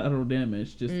collateral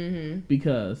damage, just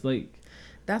because like.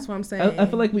 That's what I'm saying. I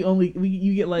feel like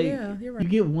you get like you're right. You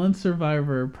get one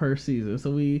survivor per season.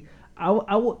 So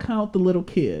I would count the little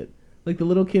kid. Like the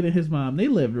little kid and his mom, they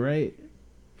lived, right?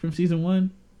 From season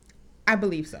 1? I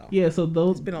believe so. Yeah, so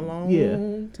those... It's been a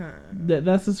long time.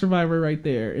 That's the survivor right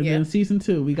there. And then season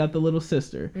 2, we got the little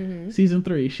sister. Season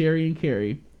 3, Sherry and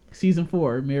Carrie. Season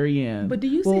 4, Marianne. But do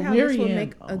you see how this will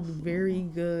make a very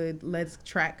good let's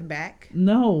track back?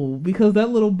 No, because that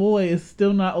little boy is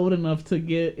still not old enough to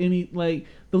get any... Like,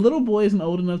 the little boy isn't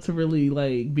old enough to really,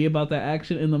 like, be about that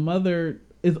action. And the mother...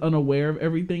 is unaware of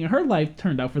everything, and her life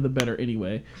turned out for the better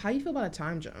anyway. How you feel about a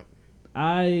time jump?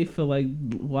 I feel like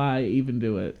why even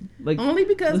do it? Like only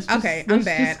because I'm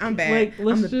bad. Like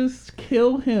let's just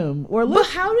kill him. But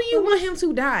how do you want him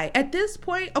to die? At this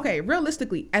point, okay,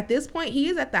 realistically, at this point he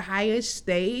is at the highest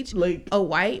stage like a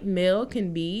white male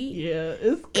can be. Yeah,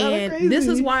 it's kind of crazy. This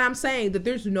is why I'm saying that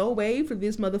there's no way for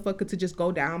this motherfucker to just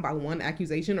go down by one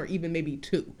accusation or even maybe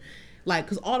 2. Like,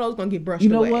 because all those gonna get brushed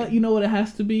away. You know what it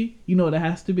has to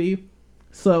be?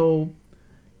 So,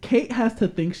 Kate has to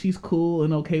think she's cool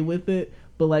and okay with it,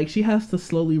 but, like, she has to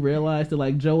slowly realize that,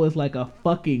 like, Joe is, like, a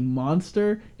fucking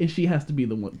monster, and she has to be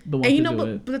the one and you know,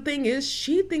 but the thing is,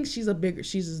 she thinks she's as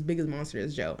big a monster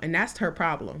as Joe, and that's her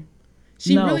problem.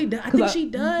 She really does. I think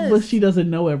she does. But she doesn't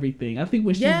know everything. I think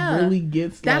when she really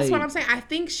gets that's what I'm saying. I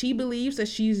think she believes that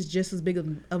she's just as big of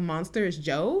a monster as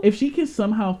Joe. If she can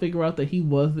somehow figure out that he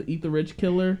was the Eat the Rich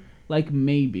killer, like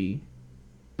maybe.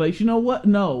 But you know what?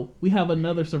 No. We have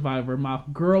another survivor, my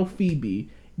girl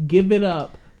Phoebe. Give it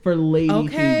up for Lady Phoebe.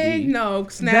 Okay, no.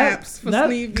 Snaps for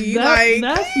Sleepy.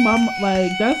 That's my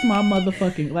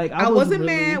motherfucking like I wasn't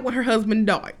mad when her husband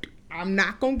died. I'm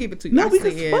not gonna give it to you. No,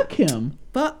 because fuck him.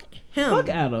 Fuck him. Fuck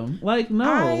Adam. Like, no.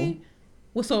 I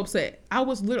was so upset. I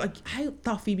was literally like, I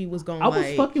thought Phoebe was going to I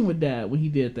was fucking with Dad when he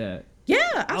did that.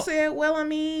 Yeah, I said, well, I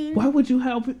mean, why would you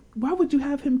have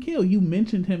him killed? You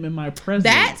mentioned him in my presence.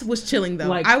 That was chilling though.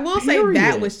 Like, I will say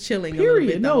that was chilling.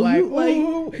 Period. A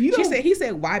little bit, though. No, he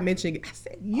said, why mention it? I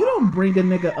said, you don't bring a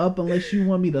nigga up unless you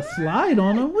want me to slide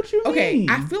on him. What you mean? Okay,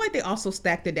 I feel like they also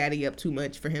stacked the daddy up too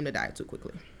much for him to die too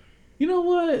quickly. You know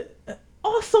what?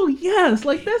 Also, yes,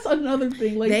 like that's another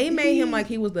thing. Like they made him like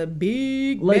he was the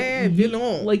big bad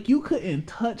villain. Like you couldn't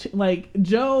touch like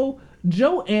Joe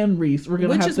and Reese were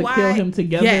gonna have to kill him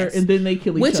together, and then they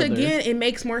kill each other. Which again, it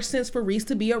makes more sense for Reese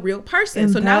to be a real person.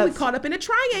 And so now we caught up in a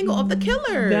triangle of the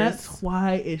killers. That's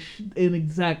why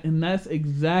that's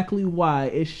exactly why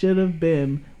it should have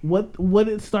been what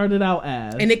it started out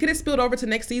as. And it could have spilled over to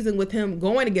next season with him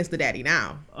going against the daddy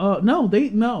now.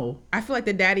 No. I feel like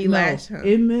the daddy lashed him.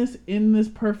 In this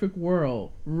perfect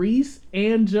world, Reese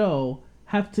and Joe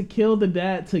have to kill the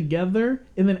dad together,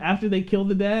 and then after they kill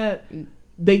the dad,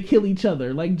 they kill each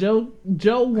other. Like Joe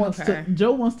wants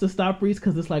to stop Reese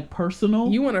because it's like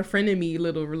personal. You want a friend of me,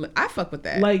 little. I fuck with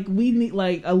that. Like we need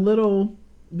like a little.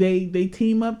 they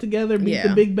team up together, beat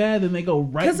the big bad, and they go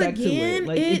right back to it.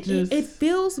 Like it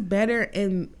feels better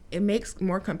and it makes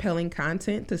more compelling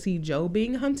content to see Joe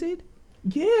being hunted.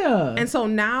 Yeah. And so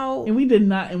now, and we did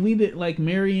like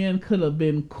Marianne could have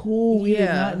been cool. We did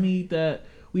not need that.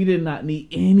 We did not need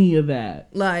any of that.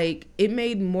 Like, it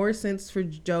made more sense for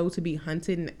Joe to be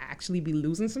hunted and actually be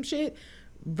losing some shit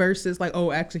versus like,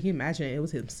 oh, actually, he imagined it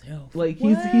was himself. Like,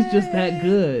 he's just that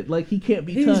good. Like, he can't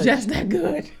be touched. He's just that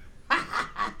good.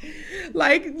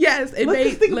 Like, yes, it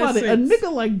made think about sense. it. A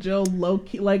nigga like Joe,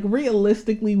 low-key, like,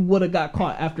 realistically would have got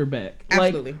caught after Beck.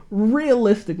 Absolutely. Like,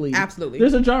 realistically. Absolutely.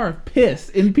 There's a jar of piss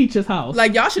in Peach's house.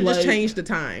 Like, y'all should just change the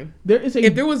time.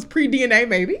 If there was pre-DNA,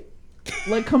 maybe.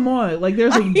 Like, come on. Like,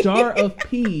 there's a jar of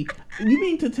pee. You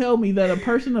mean to tell me that a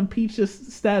person of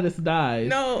Peach's status dies?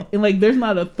 No. And, like, there's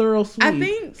not a thorough sweep. I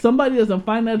think somebody doesn't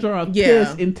find that jar of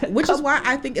piss. Which is why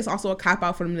I think it's also a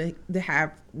cop-out for them to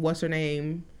have, what's her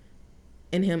name,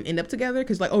 and him end up together.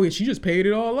 Because, like, oh, yeah, she just paid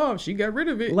it all off. She got rid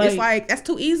of it. Like, it's like, that's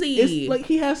too easy. It's like,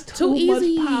 he has too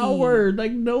much power.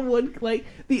 Like, no one, like,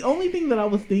 the only thing that I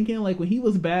was thinking, like, when he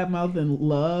was bad-mouthing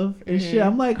Love and shit,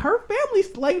 I'm like, her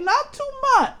family's, like, not too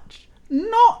much.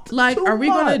 Not like, too are we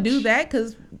much. Gonna do that?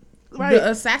 Because the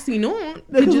assassin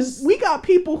we got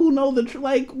people who know the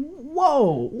like,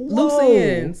 whoa,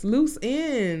 loose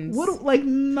ends. What, like,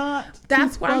 not?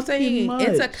 That's what I'm saying. Much.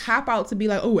 It's a cop out to be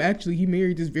like, oh, actually, he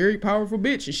married this very powerful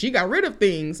bitch and she got rid of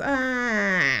things.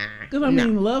 Because I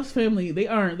mean, Love's family, they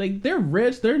aren't like, they're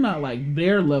rich. They're not like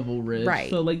their level rich, right?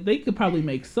 So like, they could probably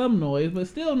make some noise, but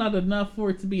still not enough for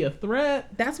it to be a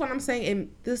threat. That's what I'm saying.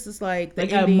 And this is like the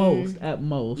like ending. at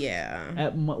most, yeah.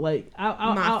 Like,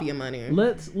 mafia money.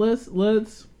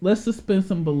 Let's suspend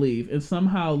some belief, and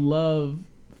somehow Love,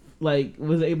 like,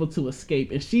 was able to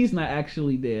escape, and she's not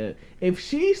actually dead. If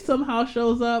she somehow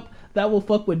shows up, that will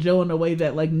fuck with Joe in a way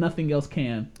that, like, nothing else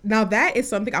can. Now, that is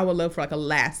something I would love for, like, a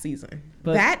last season.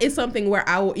 But that is something where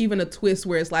I will, even a twist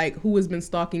where it's like, who has been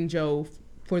stalking Joe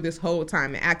for this whole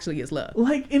time? It actually is Love.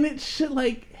 Like, and it should,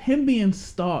 like, him being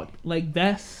stalked, like,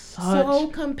 that's so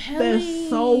compelling. That's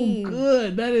so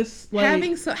good. That is, like,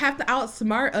 have to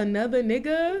outsmart another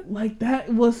nigga. Like,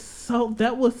 that was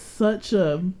such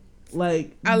a,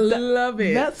 like, I love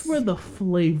it. That's where the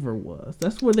flavor was.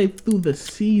 That's where they threw the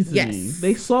seasoning. Yes.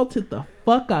 They salted the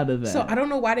fuck out of that. So I don't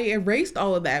know why they erased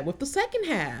all of that with the second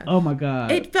half. Oh my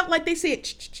god. It felt like they said,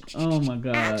 oh my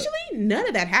god. Actually, none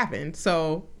of that happened.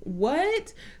 So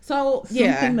what? So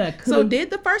yeah. So did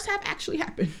the first half actually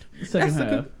happen? Second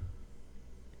half.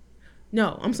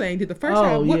 No, I'm saying did the first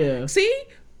half. Yeah. See,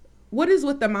 what is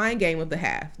with the mind game of the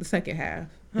half? The second half.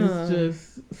 It's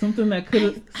just something that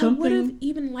could have. I would have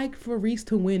even liked for Reese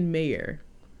to win mayor.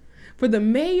 For the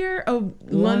mayor of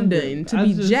London to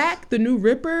be Jack the New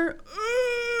Ripper.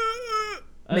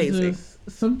 Amazing.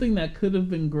 Something that could have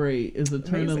been great is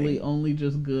eternally only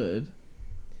just good.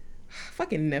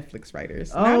 Fucking Netflix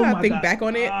writers. Now that I think back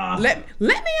on it, let me in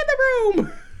the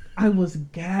room. I was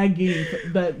gagging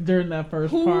during that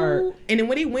first part. And then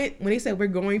when they said we're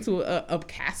going to a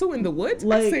castle in the woods,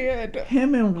 like, I said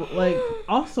him and like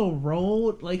also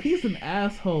Road, like, he's an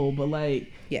asshole, but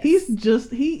like he's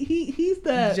just he's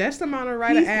that just amount of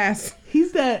right of ass.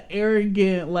 He's that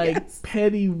arrogant, like,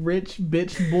 petty rich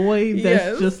bitch boy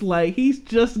that's just like,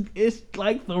 it's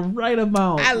like the right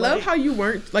amount. I love how you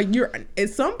weren't like, you're in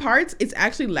some parts it's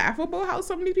actually laughable how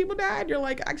so many people died. You're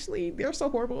like, actually they're so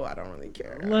horrible, I don't really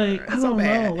care. Like, I don't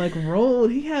know, like, Road,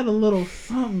 he had a little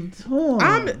something to him.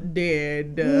 I'm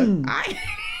dead.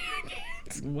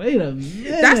 Wait a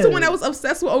minute. That's the one that was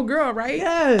obsessed with old girl, right?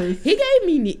 Yes. He gave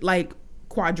me like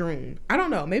Quadroon. I don't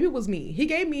know. Maybe it was me. He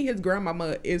gave me his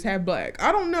grandmama is half black.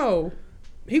 I don't know.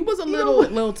 He was a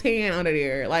little tan under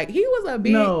there. Like, he was a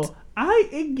bit. No,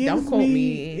 it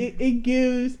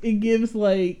gives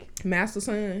like Master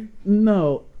Son.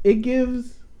 No, it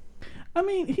gives. I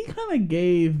mean, he kind of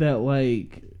gave that,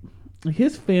 like,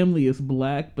 his family is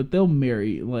black, but they'll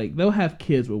marry, like, they'll have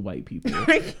kids with white people.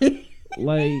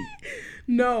 Like,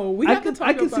 no, we have to talk about.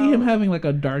 I could see him having, like,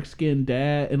 a dark skinned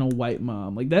dad and a white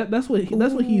mom. Like, that's what he's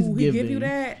giving. He give you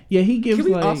that? Yeah, he gives.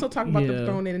 Can we also talk about the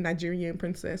throne in a Nigerian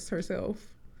princess herself?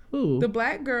 Who? The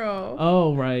black girl.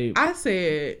 Oh, right. I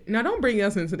said, now don't bring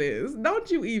us into this. Don't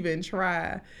you even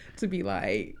try to be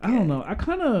like. I don't know. I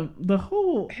kind of, the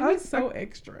whole. It's so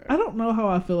extra. I don't know how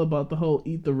I feel about the whole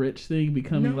eat the rich thing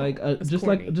becoming like a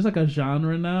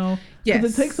genre now. Yes.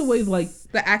 Because it takes away, like,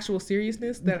 the actual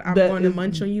seriousness that I'm going to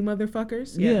munch on you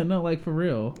motherfuckers. Yeah, no, like, for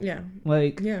real. Yeah.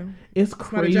 Like, yeah. It's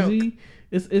crazy.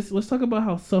 It's let's talk about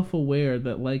how self-aware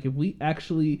that, like, if we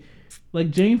actually,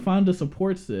 like, Jane Fonda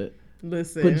supports it.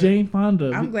 Listen, but Jane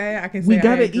Fonda, I'm glad I can say we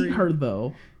gotta eat her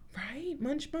though. Right?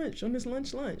 Munch on this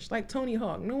lunch. Like Tony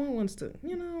Hawk. No one wants to,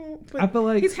 but I feel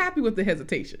like he's happy with the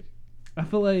hesitation. I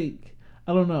feel like,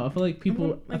 I don't know. I feel like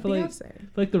people, I feel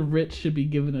like the rich should be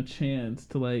given a chance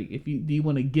to like, do you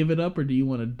want to give it up or do you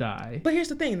want to die? But here's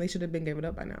the thing. They should have been gave it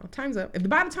up by now. Time's up. If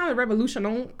by the time the revolution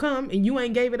don't come and you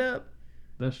ain't gave it up.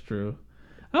 That's true.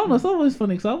 I don't know. It's always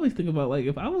funny because I always think about like,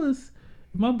 if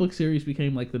my book series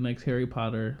became like the next Harry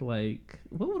Potter, like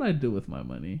what would I do with my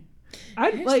money?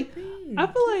 I feel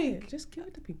like just give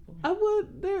it to people. I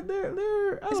would.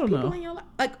 They're. I don't know. In your life.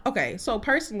 Like, okay, so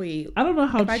personally, I don't know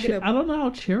how. I don't know how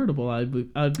charitable I'd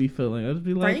be feeling. I'd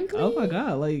be like, frankly, oh my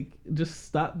god, like just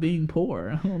stop being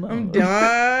poor. I don't know. I'm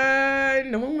done.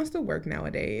 No one wants to work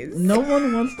nowadays. No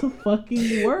one wants to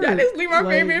fucking work. That is my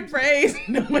favorite phrase.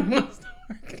 No one wants to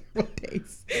work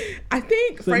nowadays. I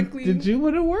think, so frankly, did you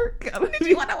want to work? Did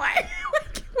you want to work?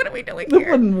 What are we doing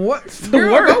here? No one wants to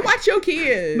work. Go watch your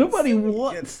kids. Nobody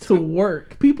wants to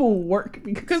work. People work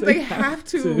because they have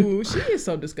to. She is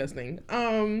so disgusting.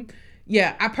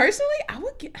 Yeah, I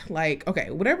would get like, okay,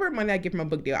 whatever money I get from my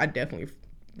book deal, I definitely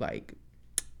like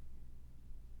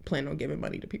plan on giving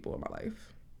money to people in my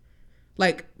life.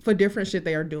 Like for different shit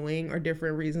they are doing or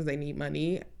different reasons they need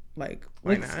money. Like,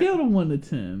 why not? Scale of 1 to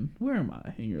 10. Where am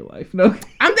I in your life? No,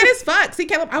 I'm dead as fuck. See,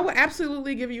 Caleb, I would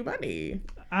absolutely give you money.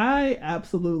 I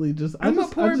absolutely just. I'm a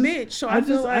poor bitch, so I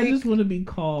just want to be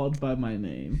called by my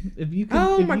name. If you could,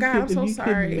 I'm so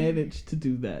sorry. Could manage to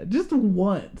do that just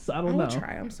once, I don't know. I'll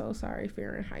try. I'm so sorry,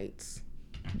 Fahrenheit.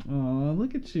 Oh,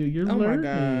 look at you! You're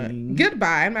learning. My god.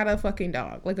 Goodbye. I'm not a fucking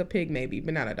dog. Like a pig, maybe,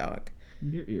 but not a dog.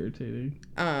 You're irritating.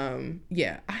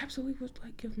 Yeah, I absolutely would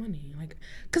like give money, like,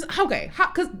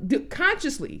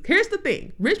 consciously. Here's the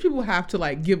thing: rich people have to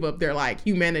like give up their like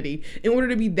humanity in order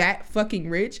to be that fucking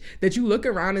rich that you look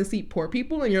around and see poor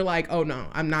people and you're like, oh no,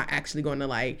 I'm not actually going to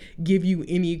like give you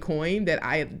any coin that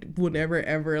I will never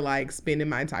ever like spend in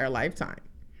my entire lifetime.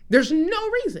 There's no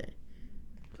reason.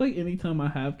 I feel like anytime I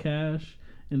have cash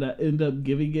and I end up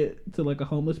giving it to like a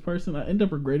homeless person, I end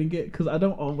up regretting it because I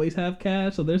don't always have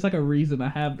cash. So there's like a reason I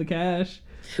have the cash.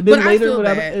 And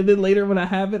then later when I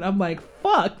have it, I'm like,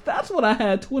 fuck, that's what I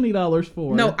had $20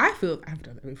 for. No, I've done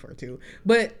that before too.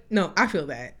 But no, I feel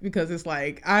that because it's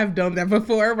like I've done that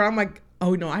before where I'm like,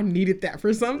 oh no, I needed that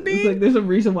for something. It's like there's a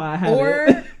reason why I have it.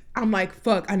 Or I'm like,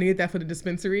 fuck, I needed that for the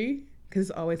dispensary because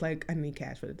it's always like I need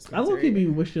cash for the dispensary. I look at me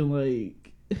wishing like,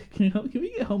 can we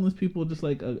get homeless people just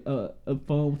like a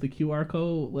phone with a QR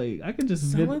code? Like I could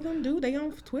just. Some of them do. They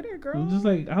on Twitter, girl. I'm just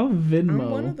like I'll Venmo. I'm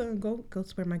one of them. Go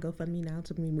spread my GoFundMe now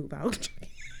to me move out.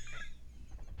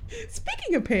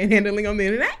 Speaking of panhandling on the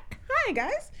internet, hi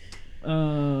guys.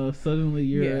 Suddenly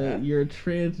you're a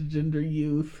transgender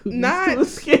youth who needs to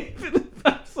escape.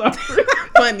 I'm sorry.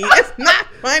 Funny. It's not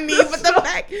funny, but the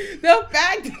fact.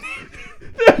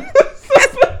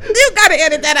 You gotta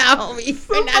edit that out, homie.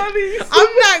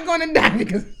 I'm not gonna die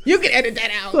because you can edit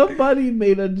that out. Somebody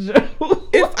made a joke.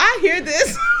 If I hear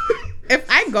this, if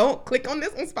I go click on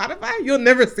this on Spotify, you'll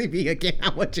never see me again. I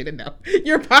want you to know.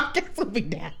 Your podcast will be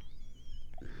down.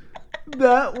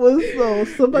 That was so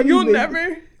somebody.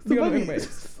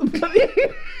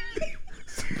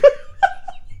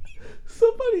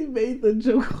 Somebody made the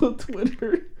joke on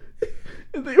Twitter,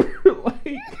 and they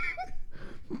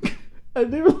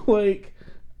were like,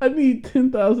 I need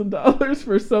 $10,000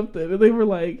 for something, and they were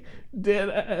like, dead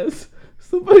ass.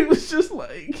 Somebody was just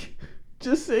like,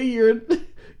 just say you're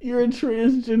a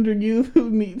transgender youth who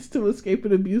needs to escape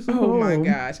an abusive home. Oh my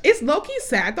gosh, it's low-key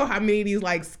sad though how many of these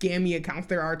like scammy accounts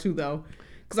there are too though.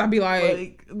 Cause I'd be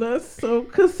like that's so.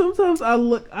 Cause sometimes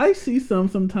I see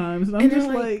sometimes, and I'm just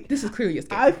like, this is clearly a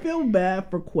scam. I feel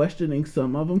bad for questioning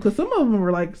some of them, cause some of them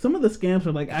were like, some of the scams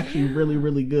are like actually really,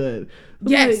 really good.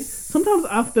 Yes. Like, sometimes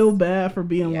I feel bad for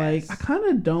being like, I kind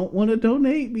of don't want to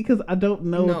donate because I don't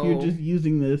know if you're just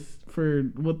using this for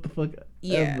what the fuck.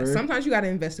 Yeah. Ever. Sometimes you gotta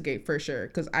investigate for sure,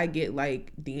 cause I get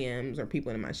like DMs or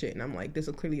people in my shit, and I'm like, this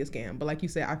is clearly a scam. But like you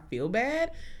said, I feel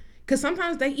bad. Because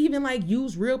sometimes they even like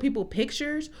use real people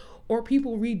pictures or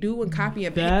people redo and copy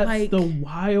and paste. That's like the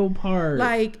wild part.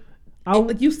 Like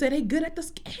you said, they good at the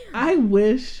scam. I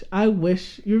wish.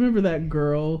 You remember that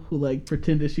girl who like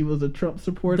pretended she was a Trump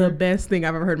supporter? The best thing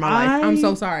I've ever heard in my life. I'm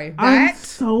so sorry. I'm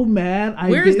so mad.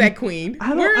 Where is that queen?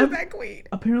 Where is that queen?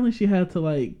 Apparently she had to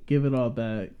like give it all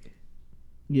back.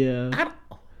 Yeah.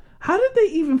 How did they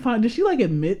even find? Did she like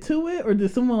admit to it, or did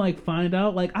someone like find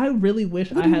out? Like, I really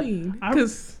wish what I had.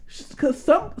 Because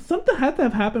something had to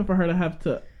have happened for her to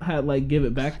have like give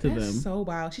it back to them. So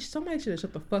wild. Somebody should have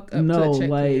shut the fuck up. No, to check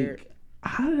like weird.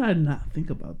 How did I not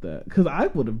think about that? Because I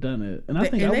would have done it, and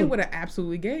they would have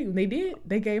absolutely gave. They did.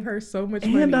 They gave her so much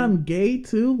money. And I'm gay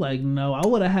too. Like, no, I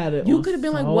would have had it. You could have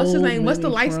been like, what's his name? What's the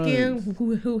light skin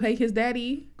who hate his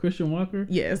daddy? Christian Walker.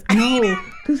 Yes. No,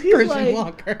 because he's Christian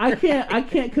Walker. I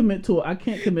can't commit to it. I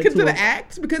can't commit to the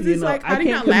act because it's like, how do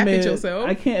you not laugh at yourself?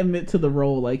 I can't admit to the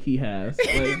role like he has.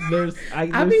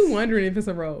 Like, I'd be wondering if it's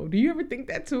a role. Do you ever think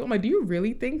that too? I'm like, do you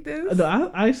really think this?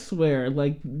 No, I swear,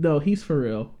 like, no, he's for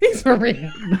real. He's for real.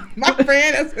 My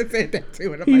friend has said that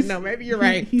too, and I'm like, no, maybe you're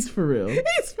right. He's for real.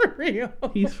 He's for real.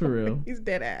 He's for real. He's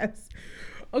dead ass.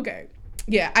 Okay.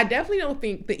 Yeah, I definitely don't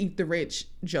think the eat the rich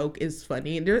joke is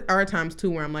funny. And there are times too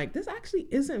where I'm like, this actually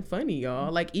isn't funny,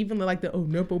 y'all. Like even like the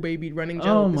Nepo baby running joke.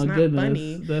 Oh my goodness,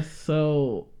 funny. That's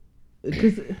so.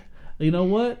 Because you know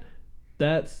what?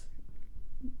 That's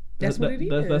what it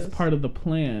is. That's part of the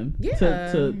plan.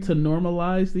 Yeah. To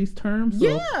normalize these terms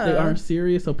so they aren't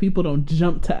serious, so people don't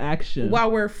jump to action.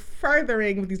 While we're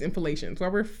furthering with these inflations,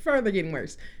 while we're further getting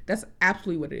worse. That's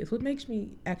absolutely what it is. What makes me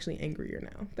actually angrier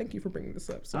now. Thank you for bringing this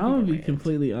up. So I'm going to be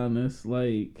completely honest.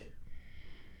 Like,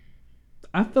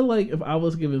 I feel like if I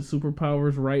was given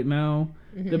superpowers right now,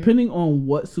 depending on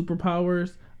what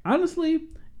superpowers, honestly,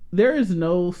 there is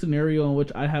no scenario in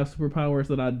which I have superpowers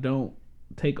that I don't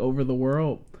take over the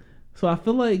world. So I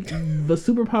feel like the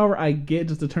superpower I get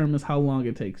just determines how long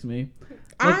it takes me.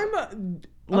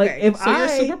 Like, your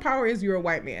superpower is you're a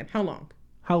white man. How long?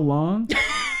 How long?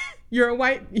 You're a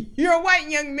white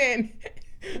young man,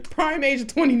 prime age of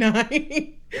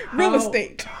 29. Real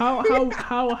estate.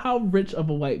 How rich of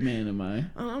a white man am I?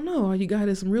 I don't know. All you got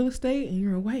is some real estate, and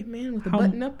you're a white man with a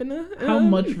button up and a. How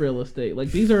much real estate?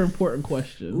 Like, these are important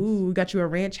questions. Ooh, we got you a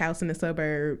ranch house in the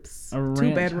suburbs.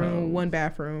 2-bedroom, 1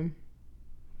 bathroom.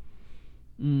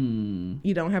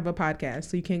 You don't have a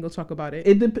podcast, so you can't go talk about it.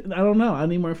 I don't know. I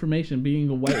need more information. Being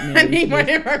a white man. I need more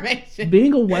information.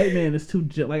 Being a white man is too.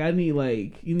 Like, I need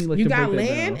You got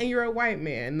land and you're a white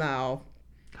man now.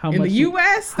 How in much, the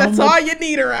U.S., that's all you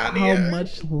need around here. How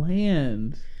much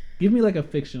land? Give me like a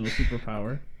fictional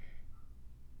superpower.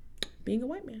 Being a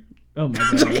white man. Oh my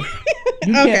god.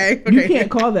 You can't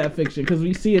call that fiction because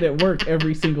we see it at work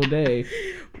every single day.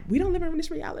 We don't live in this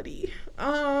reality.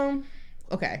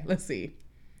 Okay, let's see.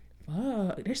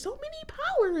 There's so many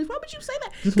powers. Why would you say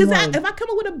that? Because if I come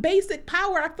up with a basic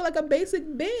power, I feel like a basic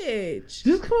bitch.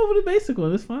 Just come up with a basic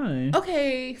one. It's fine.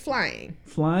 Okay, flying.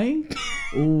 Flying?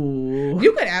 Ooh.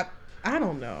 You could have. I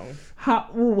don't know.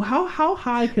 How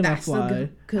high can I fly?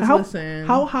 Listen,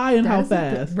 how high and how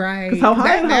fast? Right. How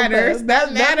high that matters.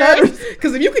 That matters.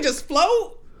 Because if you could just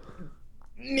float.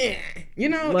 Nah,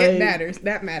 it matters.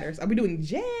 That matters. Are we doing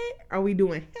jet? Are we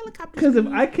doing helicopter? Because if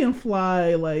I can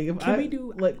fly, we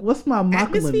do what's my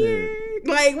Mach limit?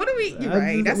 Like, what do we? You're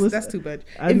right. That's too much.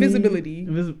 Invisibility.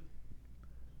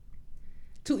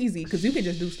 Too easy because you can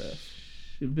just do stuff.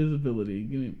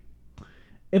 Invisibility.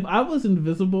 If I was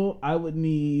invisible,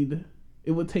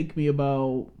 it would take me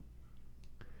about.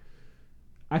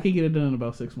 I could get it done in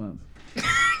about 6 months.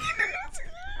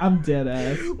 I'm dead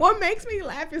ass. What makes me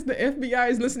laugh is the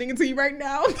FBI is listening to you right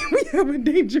now. We have a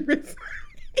dangerous.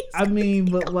 I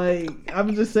mean, but like,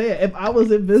 I'm just saying, if I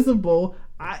was invisible,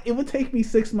 it would take me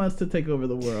 6 months to take over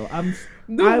the world.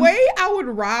 The way I would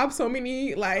rob so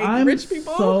many rich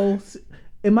people.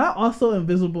 Am I also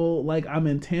invisible? Like I'm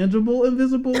intangible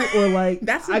invisible, or like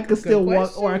I could still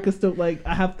walk, or I could still I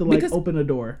have to open a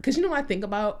door. Because what I think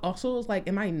about also is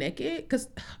am I naked? Because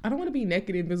I don't want to be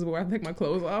naked invisible. I have to take my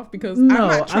clothes off because I'm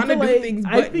not trying to do things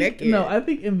naked. No, I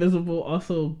think invisible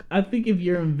also. I think if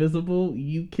you're invisible,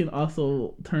 you can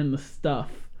also turn the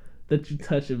stuff that you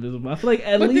touch invisible. I feel like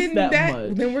at least that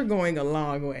much. Then we're going a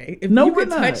long way. If you can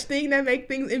touch things that make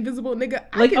things invisible, nigga,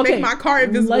 I can make my car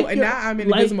invisible, and now I'm an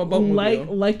invisible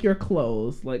boatmobile. Like your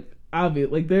clothes, there's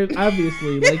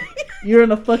obviously you're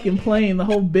in a fucking plane. The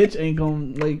whole bitch ain't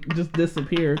gonna just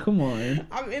disappear. Come on.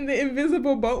 I'm in the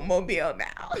invisible boatmobile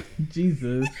now.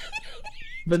 Jesus.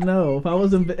 But no,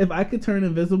 if I could turn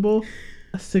invisible,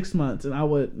 6 months, and I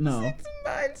would 6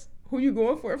 months. Who you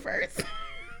going for first?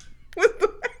 What's the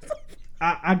first?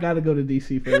 I gotta go to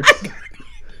DC first.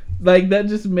 That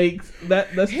just makes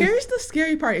that's. Here's the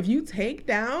scary part: if you take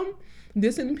down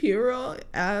this imperial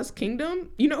ass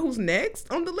kingdom, you know who's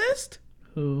next on the list?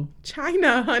 Who?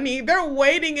 China, honey. They're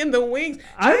waiting in the wings.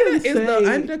 China is the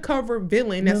undercover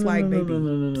villain. That's baby.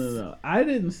 No. I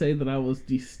didn't say that I was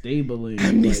destabling.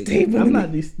 I'm destabling. I'm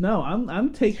not No,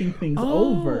 I'm taking things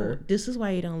over. This is why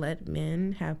you don't let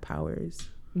men have powers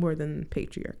more than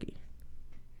patriarchy.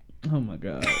 Oh my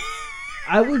god.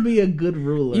 I would be a good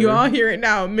ruler. You all hear it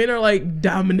now. Men are like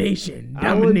domination.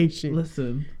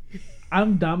 Listen,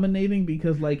 I'm dominating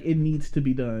because like it needs to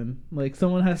be done. Like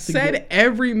someone has to. Said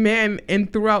every man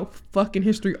and throughout fucking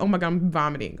history. Oh my god, I'm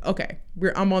vomiting. Okay,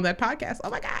 I'm on that podcast. Oh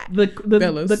my god.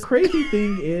 The crazy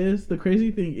thing is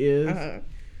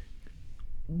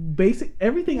basic.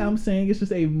 Everything I'm saying is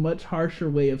just a much harsher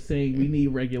way of saying we need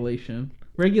regulation.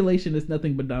 Regulation is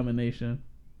nothing but domination.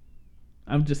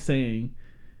 I'm just saying.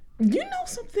 You know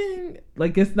something?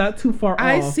 Like it's not too far off.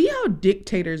 I see how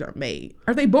dictators are made.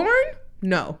 Are they born?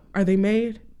 No. Are they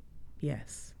made?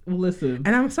 Yes. Well, listen.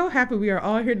 And I'm so happy we are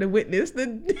all here to witness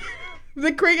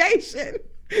the creation,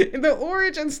 the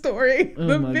origin story,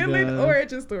 the villain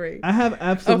origin story. I have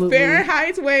absolutely a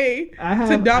Fahrenheit's way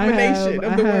to domination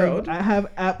of the world. I have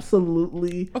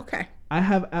absolutely okay. I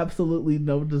have absolutely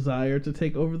no desire to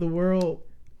take over the world.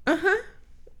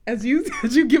 As you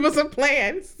give us a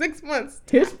plan, 6 months.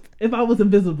 If I was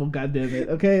invisible, goddammit,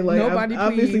 okay? Like, nobody, I'm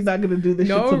obviously not gonna do this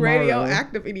shit tomorrow. No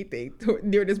radioactive anything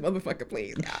near this motherfucker,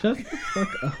 please. Shut the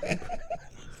fuck up.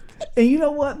 And you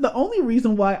know what? The only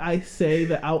reason why I say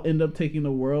that I'll end up taking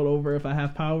the world over if I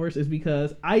have powers is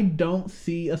because I don't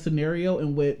see a scenario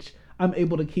in which I'm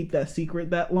able to keep that secret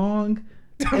that long.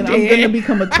 And I'm gonna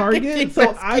become a target,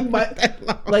 so I might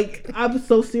I'm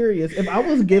so serious. If I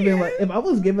was given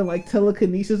like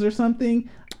telekinesis or something,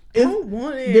 I don't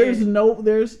want it.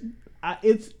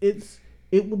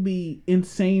 It would be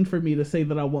insane for me to say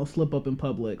that I won't slip up in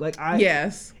public.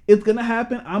 Yes, it's gonna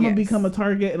happen. I'm gonna become a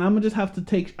target, and I'm gonna have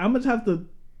to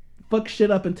fuck shit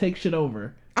up and take shit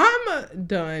over. I'm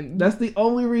done. That's the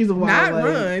only reason why. Not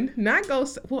run, not go.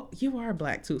 Well, you are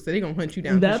black too, so they're gonna hunt you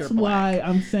down. That's why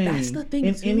I'm saying. That's the thing.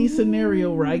 In any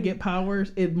scenario where I get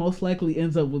powers, it most likely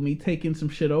ends up with me taking some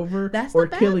shit over or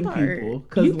killing people.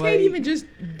 You can't even just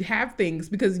have things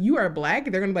because you are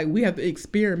black. They're gonna be like, we have to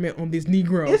experiment on this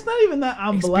Negro. It's not even that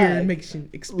I'm black.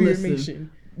 Experimentation.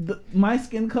 My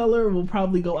skin color will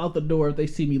probably go out the door if they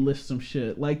see me lift some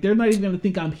shit. Like they're not even gonna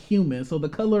think I'm human. So the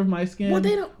color of my skin. Well,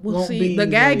 they don't. Well, see, the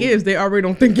gag is they already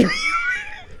don't think you're human.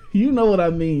 You know what I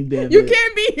mean, damn You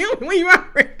can't be human when you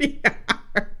already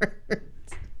are.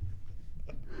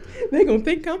 They gonna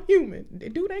think I'm human.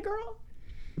 Do they, girl?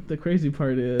 The crazy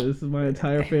part is my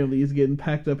entire family is getting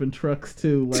packed up in trucks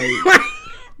too. Like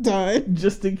done.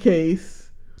 Just in case.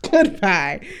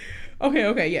 Goodbye.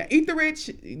 Okay, yeah. Eat the rich,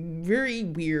 very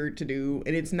weird to do,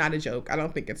 and it's not a joke. I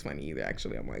don't think it's funny either,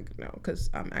 actually. I'm like, no,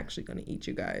 because I'm actually going to eat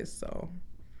you guys, so.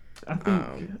 I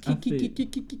think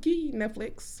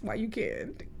Netflix, why you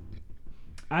can't?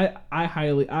 I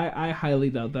highly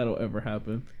doubt that'll ever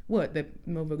happen. What, that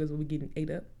motherfuckers will be getting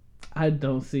ate up? I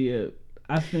don't see it.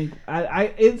 I think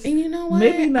it's. And you know what?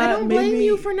 Maybe not. I don't blame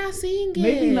you for not seeing it.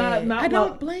 Maybe not. I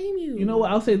don't blame you. You know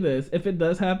what? I'll say this: if it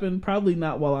does happen, probably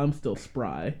not while I'm still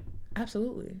spry.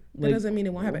 Absolutely. That doesn't mean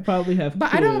it won't happen. Probably have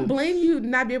But kids. I don't blame you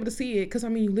not be able to see it because, I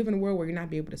mean, you live in a world where you're not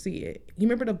be able to see it. You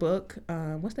remember the book?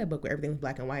 What's that book where everything was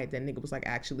black and white? That nigga was like,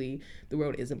 actually, the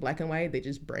world isn't black and white. They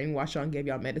just brainwashed y'all and gave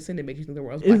y'all medicine to make you think the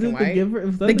world's black and white.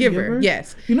 Is that the Giver?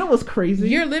 Yes. You know what's crazy?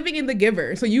 You're living in The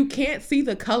Giver, so you can't see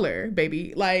the color,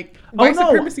 baby. Like, white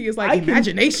supremacy is like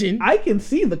imagination. I can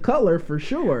see the color for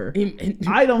sure.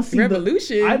 I don't see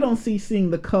revolution. I don't see seeing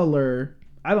the color.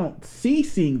 I don't see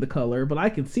seeing the color, but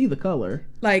I can see the color.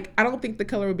 Like, I don't think the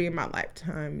color will be in my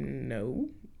lifetime. No.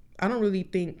 I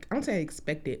don't say I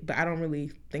expect it, but I don't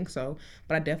really think so.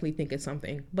 But I definitely think it's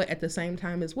something. But at the same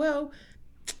time as well,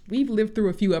 we've lived through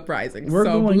a few uprisings.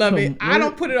 So, beloved, I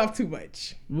don't put it off too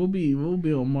much. We'll be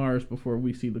on Mars before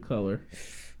we see the color.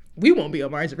 We won't be on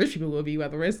Mars. The rich people will be while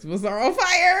the rest of us are on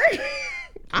fire.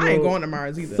 I ain't going to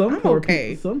Mars either. Some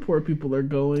poor people are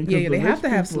going. Yeah, they have to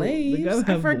have slaves.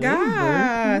 I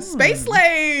forgot. Space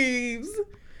slaves.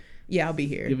 Yeah, I'll be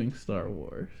here. Giving Star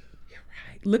Wars. You're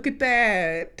right. Look at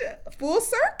that. Full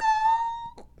circle.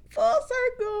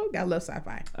 I love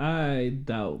sci-fi. I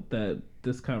doubt that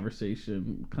this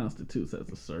conversation constitutes as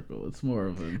a circle. It's more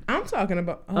of an I'm talking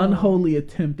about unholy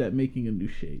attempt at making a new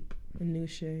shape. A new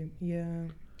shape, yeah.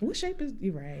 What shape is...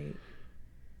 You're right.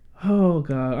 Oh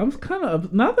God, I'm kind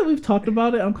of, now that we've talked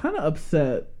about it, I'm kind of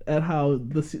upset at how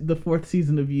the fourth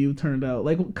season of You turned out.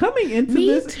 Like coming into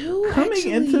this,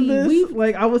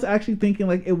 like I was actually thinking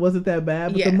like it wasn't that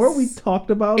bad, but the more we talked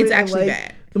about it's actually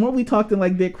bad. The more we talked and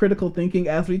like did critical thinking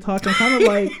as we talked, I'm kind of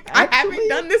like, I haven't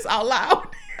done this out loud.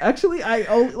 Actually,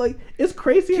 it's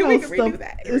crazy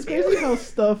how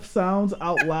stuff sounds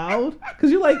out loud because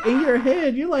you're like in your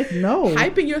head, you're like, no,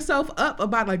 hyping yourself up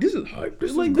about like this is hype.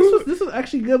 This is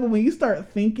actually good, but when you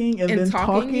start thinking and then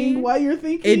talking while you're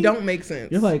thinking, it don't make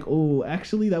sense. You're like, oh,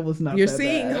 actually, that was not. You're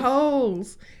seeing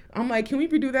holes. I'm like, can we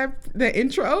redo that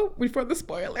intro before the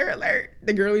spoiler alert?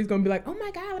 The girlie's gonna be like, oh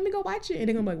my God, let me go watch it, and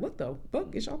they're gonna be like, what the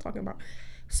fuck is y'all talking about?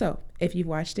 So, if you've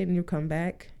watched it and you come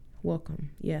back,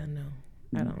 welcome. Yeah, no,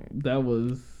 I don't.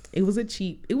 It was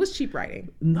cheap writing.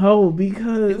 No,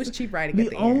 because it was cheap writing.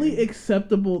 The only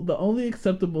acceptable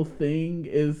thing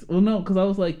is, well, no, because I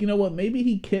was like, you know what? Maybe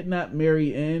he kidnapped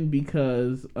Mary Ann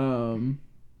because,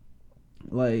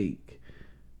 like,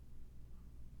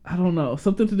 I don't know,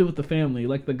 something to do with the family.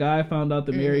 Like the guy found out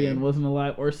that Mary Ann wasn't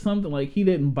alive or something. Like he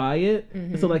didn't buy it,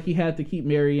 so like he had to keep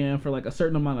Mary Ann for like a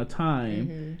certain amount of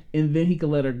time, and then he could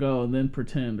let her go and then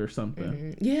pretend or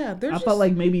something. Yeah, I felt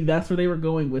like maybe that's where they were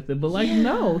going with it, but like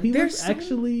no, he was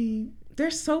actually. There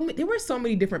were so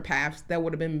many different paths that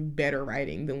would have been better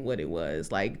writing than what it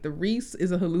was. Like the Reese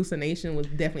is a hallucination was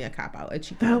definitely a cop out.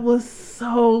 That was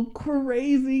so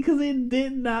crazy because it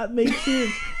did not make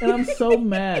sense, and I'm so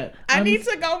mad. I need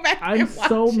to go back. I'm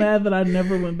so mad that I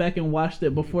never went back and watched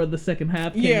it before the second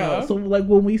half came out. So like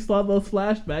when we saw those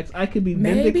flashbacks, I could be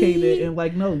vindicated and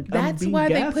like no. That's why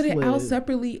they put it out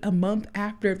separately a month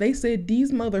after. They said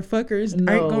these motherfuckers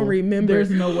aren't gonna remember.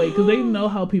 There's no way because they know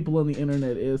how people on the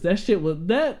internet is. That shit was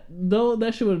that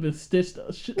shit would have been stitched.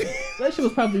 That shit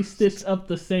was probably stitched up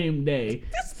the same day.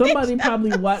 Somebody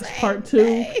probably watched part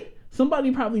 2.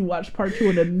 Somebody probably watched part 2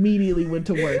 and immediately went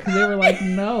to work because they were like,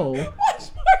 no. Watch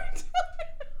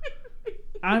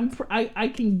part 2. I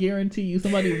can guarantee you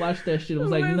somebody watched that shit and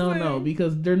was like, no,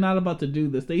 because they're not about to do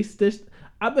this. They stitched.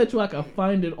 I bet you I can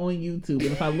find it on YouTube,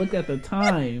 and if I look at the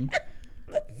time.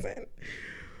 Listen.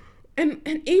 And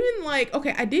even like,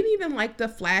 okay, I didn't even like the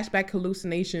flashback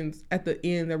hallucinations at the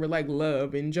end that were like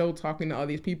love and Joe talking to all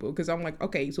these people, because I'm like,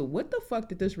 okay, so what the fuck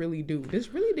did this really do? This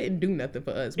really didn't do nothing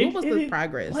for us. What was the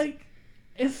progress? Like,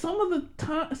 and some of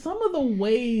the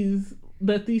ways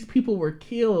that these people were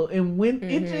killed and when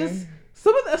it just,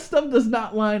 some of that stuff does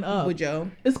not line up with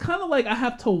Joe. It's kind of like I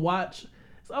have to watch.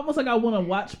 Almost like I want to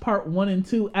watch part 1 and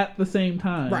 2 at the same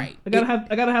time. Right. I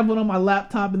gotta have one on my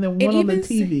laptop and then one on the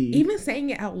TV. Even saying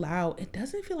it out loud, it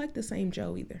doesn't feel like the same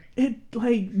Joe either. It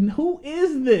like, who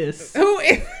is this?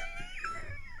 What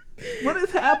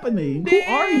is happening? Who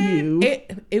are you?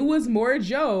 It was more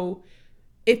Joe.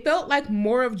 It felt like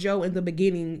more of Joe in the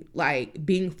beginning, like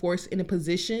being forced in a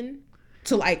position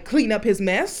to like clean up his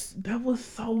mess. That was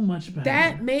so much better.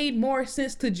 That made more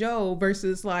sense to Joe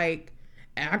versus like,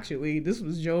 actually, this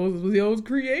was Joe's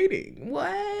creating.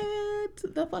 What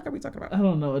the fuck are we talking about? I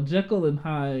don't know. A Jekyll and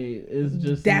Hyde is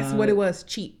just. That's what it was.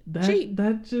 Cheap.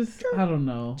 That just. I don't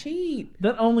know. Cheap.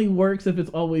 That only works if it's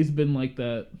always been like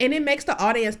that. And it makes the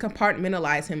audience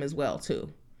compartmentalize him as well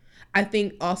too. I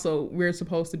think also we're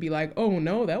supposed to be like, oh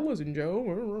no, that wasn't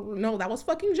Joe. No, that was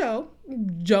fucking Joe.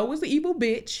 Joe was the evil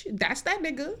bitch. That's that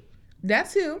nigga.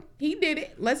 That's him. He did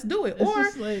it. Let's do it. Or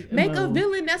like, make a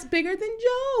villain that's bigger than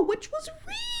Joe, which was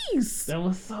Reese. That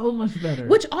was so much better.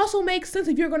 Which also makes sense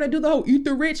if you're going to do the whole eat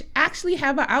the rich. Actually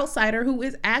have an outsider who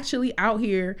is actually out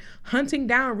here hunting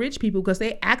down rich people because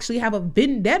they actually have a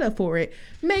vendetta for it.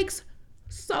 Makes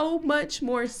so much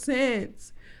more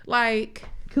sense. Like...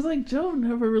 Because, like, Joe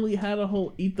never really had a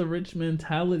whole eat the rich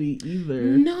mentality either.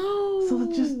 No. So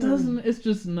it just doesn't, it's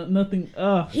just nothing.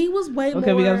 He was way more.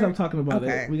 Okay, we got to stop talking about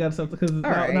it. We got to stop, because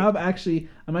now I'm actually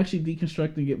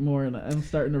deconstructing it more and I'm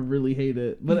starting to really hate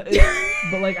it. But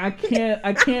like, I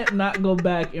can't not go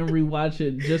back and rewatch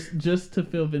it just to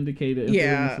feel vindicated and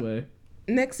feel this way.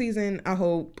 Next season, I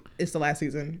hope it's the last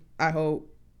season. I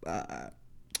hope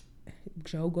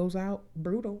Joe goes out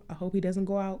brutal. I hope he doesn't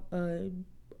go out a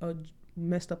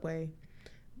messed up way,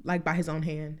 like by his own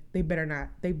hand. They better not.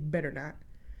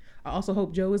 I also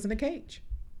hope Joe is in a cage.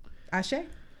 Ashe.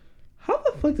 How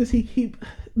the fuck does he keep...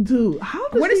 Dude,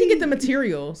 where does he get the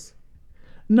materials?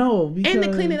 No, because... And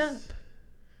to clean it up.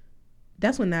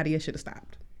 That's when Nadia should have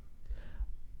stopped.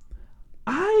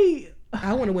 I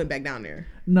want to went back down there.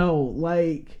 No,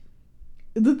 like...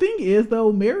 The thing is,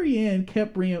 though, Marianne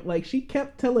kept she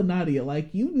kept telling Nadia,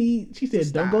 like, she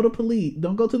said, don't go to police.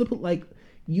 Don't go to the police. Like,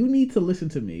 you need to listen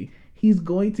to me. He's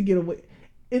going to get away.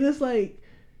 And it's like,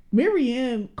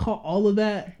 Marianne caught all of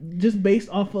that just based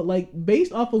off of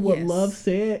what Love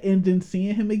said, and then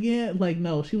seeing him again. Like,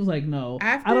 no, she was like, no,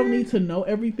 I don't need to know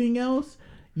everything else.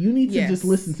 You need to just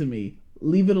listen to me.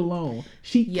 Leave it alone.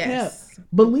 She kept,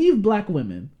 believe black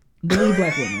women.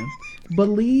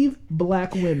 Believe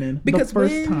black women because the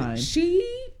first time.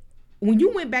 When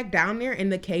you went back down there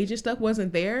and the cage and stuff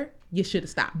wasn't there, you should have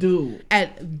stopped. Dude.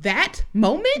 At that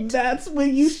moment, that's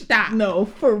when you stop. No,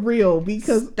 for real.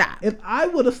 Because if I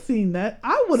would have seen that,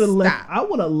 I would have left. I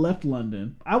would have left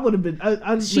London. I would have been.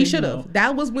 She should have.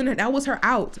 That was her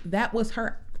out. That was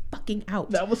her fucking out.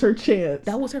 That was her chance.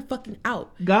 That was her fucking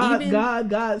out.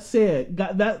 God said.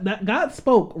 God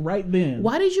spoke right then.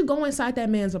 Why did you go inside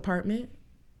that man's apartment?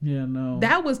 Yeah, no.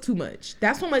 That was too much.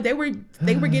 That's when they were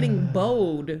getting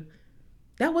bold.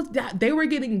 They were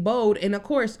getting bold, and of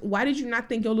course, why did you not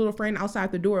think your little friend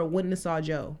outside the door wouldn't have saw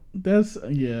Joe?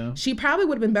 She probably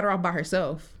would have been better off by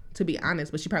herself, to be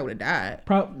honest, but she probably would have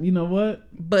died. You know what?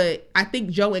 But I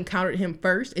think Joe encountered him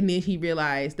first, and then he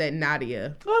realized that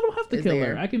Nadia. Oh, I don't have to kill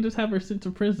her. I can just have her sent to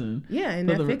prison. Yeah, and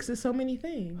that fixes so many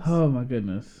things. Oh my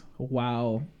goodness!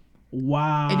 Wow.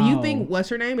 And do you think what's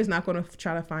her name is not going to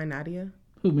try to find Nadia?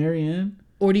 Who, Marianne?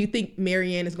 Or do you think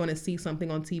Marianne is going to see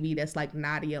something on TV that's like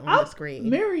Nadia on the screen?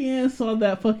 Marianne saw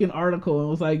that fucking article and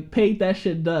was like, paid that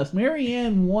shit dust.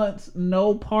 Marianne wants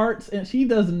no parts and she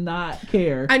does not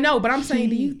care. I know, but I'm saying,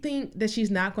 do you think that she's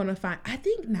not going to find... I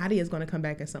think Nadia is going to come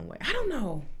back in some way. I don't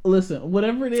know. Listen,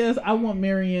 whatever it is, I want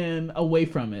Marianne away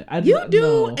from it. You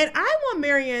do, and I want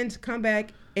Marianne to come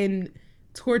back and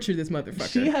torture this motherfucker.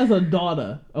 She has a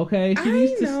daughter, okay? She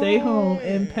needs to stay home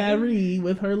in Paris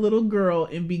with her little girl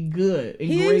and be good and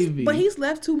gravy. But he's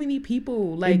left too many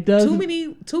people, like too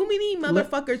many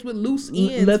motherfuckers with loose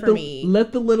ends for me.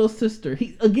 Let the little sister. He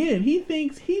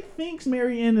thinks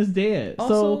Marianne is dead.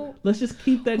 Also, so let's just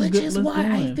keep that. Which is why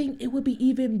I think it would be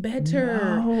even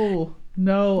better.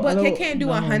 No, but they can't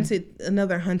do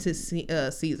another hunted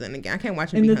season again. I can't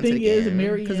watch it be hunted again. And the thing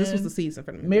is, because this was the season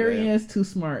for them. Marianne's too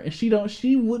smart, and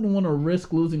she wouldn't want to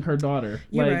risk losing her daughter.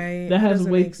 You're right. That has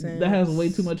way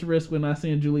too much risk when not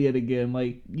seeing Juliet again.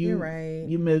 Like you're right.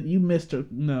 You missed her.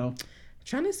 No. I'm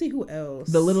trying to see who else.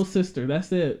 The little sister.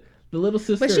 That's it. The little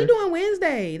sister. But she doing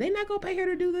Wednesday. They not gonna pay her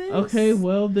to do this. Okay,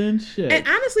 well then shit. And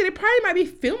honestly, they probably might be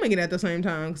filming it at the same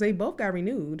time because they both got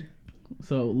renewed.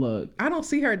 So look, I don't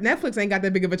see her. Netflix ain't got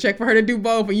that big of a check for her to do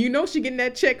both, and you know she getting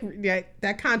that check,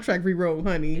 that contract rewrote,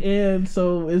 honey. And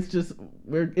so it's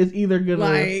either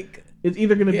gonna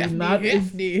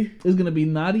be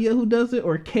Nadia who does it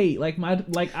or Kate.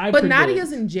 But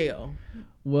Nadia's in jail.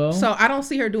 Well, so I don't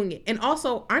see her doing it. And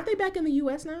also, aren't they back in the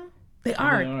U.S. now? They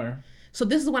are. They are. So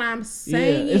this is what I'm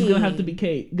saying. Yeah, it's gonna have to be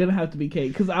Kate.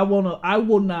 Because I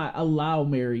will not allow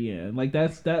Marianne. Like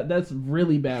that's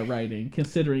really bad writing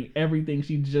considering everything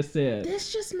she just said.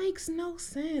 This just makes no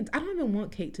sense. I don't even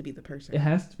want Kate to be the person. It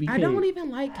has to be Kate. I don't even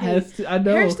like Kate. I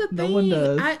know. Here's the thing. No one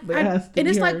does. But it has to and be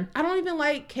it's her. like I don't even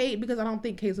like Kate because I don't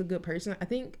think Kate's a good person. I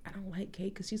don't like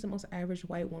Kate because she's the most average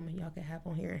white woman y'all can have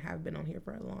on here and have been on here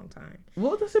for a long time.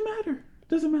 Well, it doesn't matter.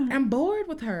 I'm bored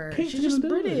with her. She's just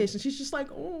British, and she's just like,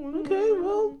 oh, okay,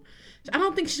 well, I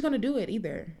don't think she's gonna do it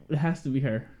either. It has to be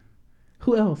her.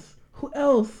 Who else?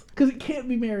 Because it can't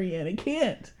be Marianne. It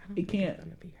can't. It can't. It's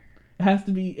gonna be her.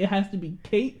 It has to be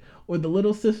Kate or the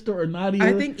little sister or Nadia.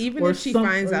 I think even if she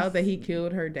finds out that he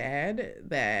killed her dad,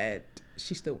 that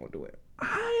she still won't do it.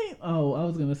 I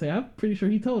was gonna say I'm pretty sure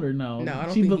he told her no. No, I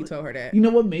don't think he told her that. You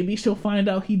know what? Maybe she'll find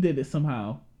out he did it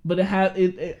somehow. But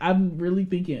I'm really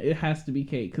thinking it has to be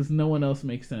Kate because no one else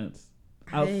makes sense.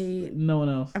 No one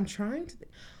else. I'm trying to.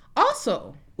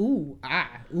 Also,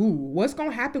 what's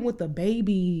gonna happen with the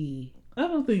baby? I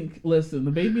don't think. Listen,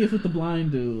 the baby is with the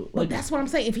blind dude. But that's what I'm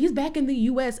saying. If he's back in the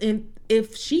U.S. and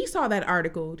if she saw that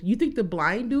article, do you think the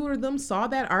blind dude or them saw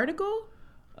that article?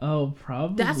 Oh,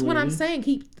 probably. That's what I'm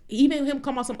saying. Even him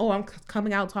come on some. I'm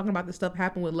coming out talking about the stuff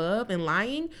happened with Love and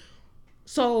lying.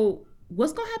 So.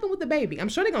 What's gonna happen with the baby? I'm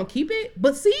sure they're gonna keep it,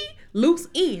 but see, loose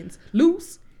ends.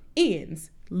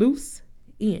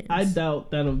 I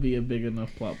doubt that'll be a big enough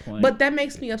plot point. But that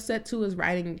makes me upset too, as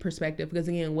writing perspective, because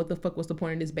again, what the fuck was the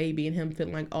point of this baby and him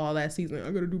feeling like all that season,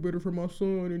 I gotta do better for my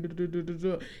son,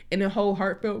 and the whole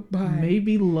heartfelt bye.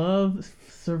 Maybe Love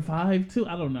survived too.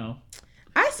 I don't know.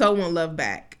 I so want Love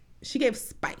back. She gave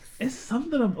spice. It's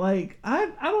something of like I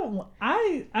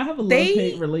have a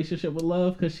love-hate relationship with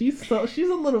Love because she's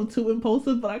a little too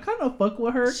impulsive, but I kind of fuck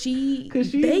with her. That's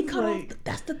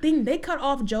the thing. They cut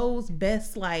off Joe's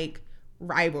best like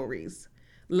rivalries.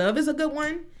 Love is a good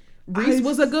one. Reese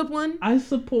was a good one. I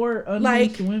support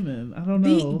unhinged women. I don't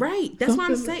know. That's what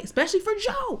I'm saying. Especially for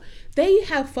Joe, they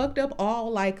have fucked up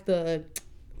all like the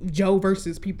Joe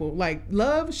versus people. Like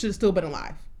Love should have still been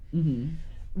alive. Mm-hmm.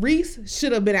 Reese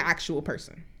should have been an actual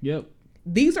person. Yep.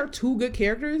 These are two good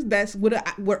characters that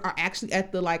are actually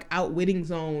at the like outwitting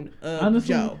zone of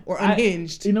honestly, Joe or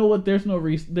Unhinged. You know what? There's no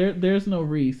Reese. There's no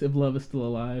Reese if Love is still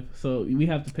alive. So we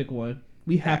have to pick one.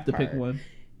 We have to pick one.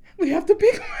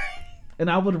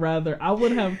 And I would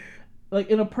have like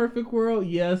in a perfect world,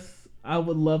 yes, I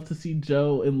would love to see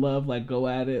Joe and Love like go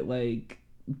at it, like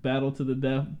battle to the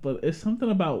death. But it's something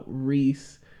about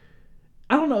Reese.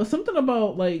 I don't know. Something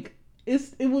about like.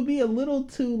 It would be a little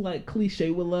too like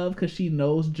cliche with Love because she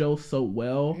knows Joe so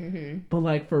well, but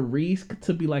like for Reese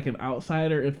to be like an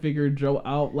outsider and figure Joe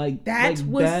out that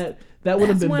would have been better.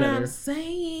 That's what I'm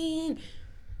saying.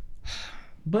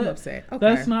 But okay.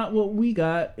 That's not what we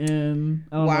got. And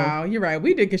wow, you're right.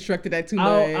 We deconstructed that too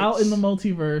much. Out in the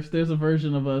multiverse, there's a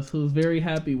version of us who's very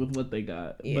happy with what they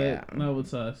got. Yeah. But not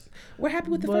with us. We're happy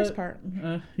with the first part.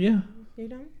 Yeah. You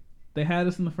know? They had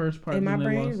us in the first part. In my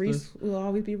brain, Reese will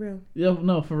always be real. Yeah,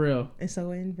 no, for real. And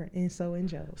so in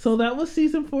Joe. So that was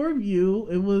season 4 of You.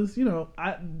 It was,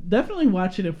 I definitely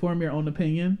watch it and form your own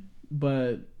opinion.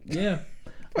 But yeah.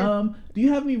 Do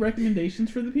you have any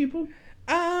recommendations for the people?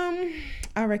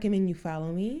 I recommend you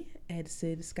follow me at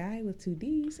Sid Sky with 2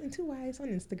 D's and 2 Y's on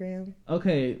Instagram.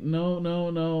 Okay, no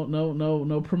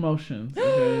promotions.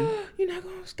 Okay? You're not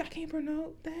gonna. I can't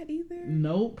promote that either.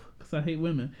 Nope, because I hate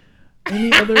women.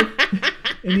 Any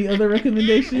other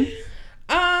recommendations?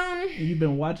 You've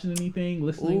been watching anything,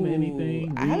 listening to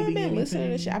anything? I haven't been listening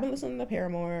to shit. I've been listening to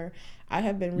Paramore. I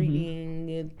have been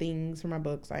reading things from my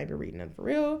books. I have been reading them for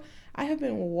real. I have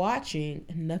been watching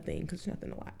nothing because there's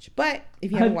nothing to watch. But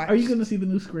if you haven't watched, are you going to see the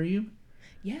new Scream?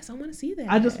 Yes, I want to see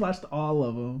that. I just watched all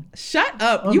of them. Shut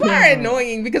up! Okay. You are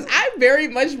annoying because I very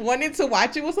much wanted to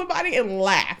watch it with somebody and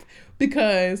laugh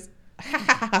because.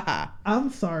 I'm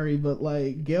sorry, but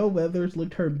like Gail Weathers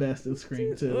looked her best in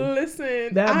Scream 2.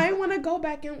 Listen, I want to go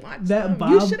back and watch that. Bob,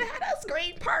 you should have had a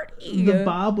Scream party. The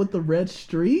Bob with the red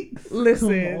streaks.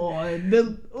 Listen, come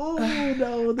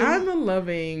on. I'm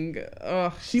loving.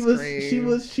 She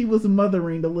was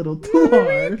mothering a little too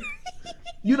hard.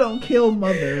 You don't kill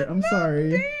mother. I'm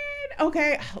sorry.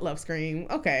 Okay, I love Scream.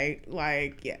 Okay,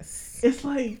 like, yes. It's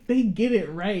like they get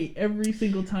it right every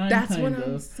single time. That's what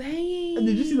I'm saying.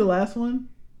 Did you see the last one?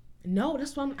 No,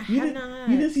 that's one I have not.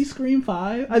 You didn't see Scream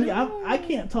 5? I mean, I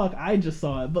can't talk. I just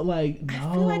saw it, but like, no.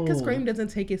 I feel like because Scream doesn't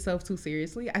take itself too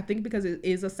seriously. I think because it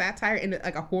is a satire and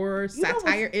like a horror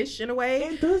satire-ish in a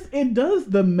way. It does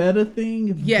the meta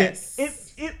thing. Yes.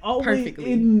 It always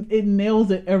perfectly. It nails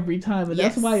it every time, and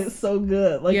that's why it's so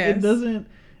good. Like it doesn't.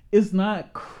 It's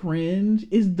not cringe.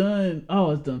 It's done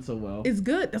so well. It's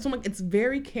good. That's what I'm like. It's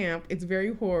very camp. It's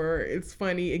very horror. It's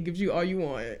funny. It gives you all you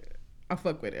want. I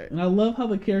fuck with it. And I love how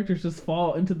the characters just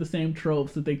fall into the same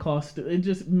tropes that they cost. It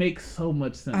just makes so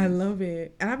much sense. I love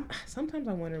it. And sometimes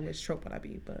I wonder which trope would I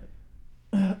be, but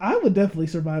I would definitely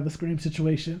survive a Scream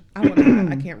situation. I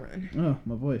can't run. Oh,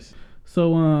 my voice.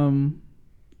 So,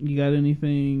 you got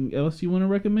anything else you want to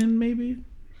recommend, maybe?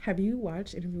 Have you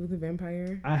watched Interview with the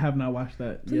Vampire? I have not watched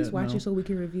that. Please watch it so we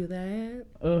can review that.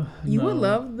 You would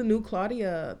love the new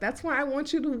Claudia. That's why I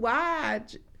want you to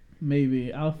watch.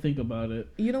 Maybe. I'll think about it.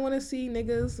 You don't want to see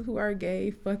niggas who are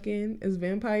gay fucking as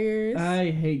vampires?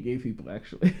 I hate gay people,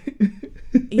 actually.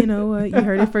 You know what? You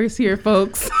heard it first here,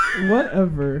 folks.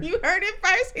 Whatever. You heard it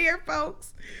first here,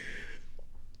 folks.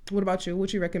 What about you?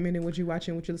 What you recommending? What you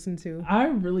watching? What you listening to? I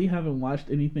really haven't watched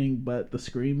anything but the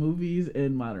Scream movies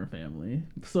and Modern Family.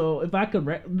 So if I could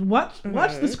watch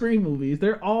the Scream movies,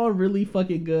 they're all really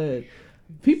fucking good.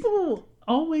 People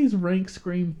always rank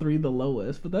Scream 3 the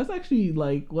lowest, but that's actually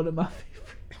like one of my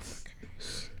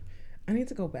favorites. I need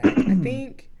to go back. I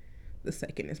think the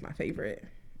second is my favorite.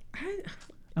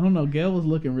 I don't know. Gail was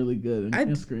looking really good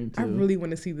in Scream 2. I really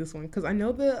want to see this one because I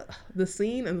know the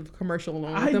scene and the commercial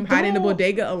alone, them hiding in the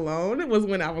bodega alone, was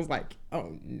when I was like,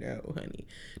 oh no, honey.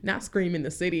 Not Scream in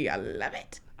the City. I love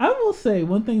it. I will say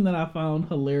one thing that I found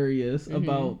hilarious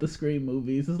about the Scream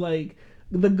movies is like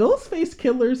the Ghostface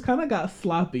killers kind of got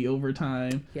sloppy over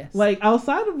time. Yes. Like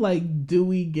outside of like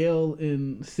Dewey, Gale,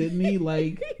 and Sydney,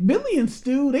 like Billy and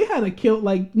Stu, they had to kill,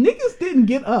 like niggas didn't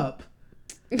get up.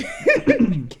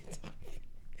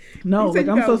 No, like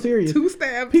I'm so serious. 2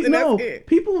 stabs and that's it.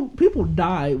 People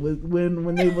died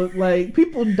when they were like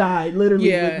people died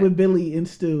literally with Billy and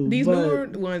Stu. These newer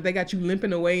ones, they got you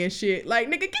limping away and shit. Like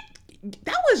nigga,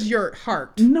 that was your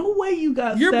heart. No way you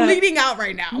got. You're stabbed. Bleeding out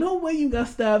right now. No way you got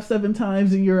stabbed 7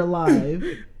 times and you're alive.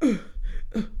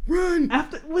 Run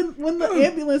after when the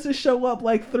ambulances show up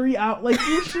like 3 out. Like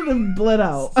you should have bled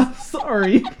out. I'm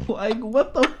sorry. Like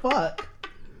what the fuck.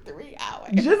 3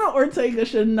 hours. Jenna Ortega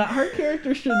should not. Her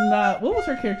character should not. What was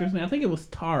her character's name? I think it was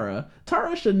Tara.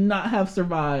 Tara should not have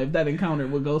survived that encounter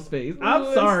with Ghostface.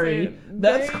 I'm sorry.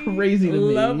 That's crazy to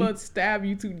me. Love to stab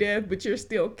you to death, but you're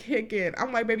still kicking.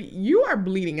 I'm like, baby, you are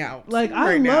bleeding out. Like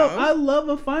I love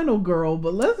a final girl,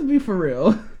 but let's be for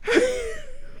real.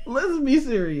 Let's be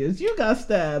serious. You got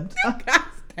stabbed.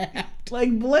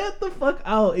 Like bled the fuck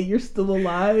out, and you're still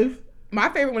alive. My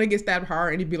favorite when it gets stabbed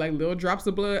hard and it'd be like little drops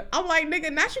of blood. I'm like,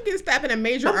 nigga, now she gets stabbed in a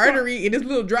major artery and it's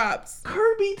little drops.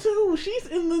 Kirby too. She's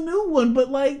in the new one, but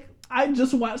like I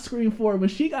just watched Scream 4 when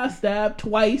she got stabbed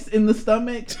twice in the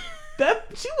stomach. That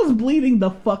she was bleeding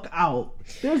the fuck out.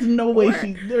 There's no way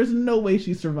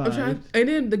she survived. And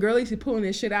then the girlie, she's pulling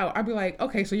this shit out. I'd be like,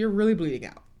 okay, so you're really bleeding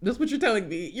out. That's what you're telling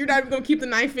me. You're not even gonna keep the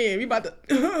knife in. You about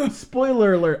to.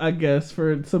 Spoiler alert, I guess,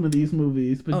 for some of these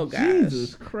movies. But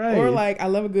Jesus Christ. Or like, I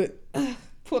love a good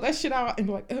pull that shit out and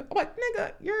be like, I'm like,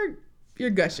 nigga, you're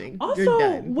gushing. Also, you're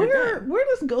done. where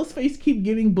does Ghostface keep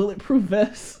getting bulletproof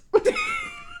vests?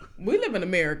 We live in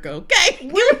America,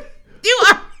 okay?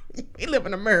 We live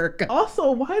in America.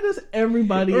 Also, why does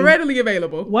everybody readily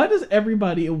available? Why does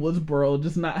everybody in Woodsboro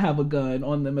just not have a gun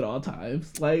on them at all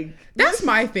times? Like, that's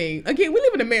my thing. Again, we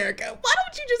live in America. Why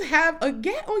don't you just have a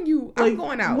gat on you? I'm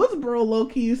going out. Woodsboro low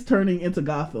key is turning into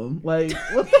Gotham. Like,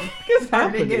 what the fuck is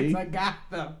happening? Turning into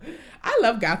Gotham. I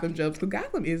love Gotham jokes because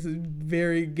Gotham is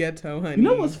very ghetto, honey. You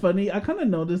know what's funny? I kind of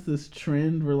noticed this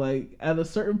trend where, like, at a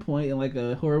certain point in like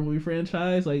a horror movie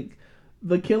franchise, like,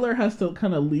 the killer has to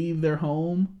kind of leave their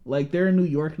home. Like, they're in New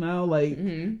York now. Like,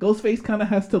 Ghostface kind of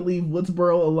has to leave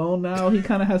Woodsboro alone now. He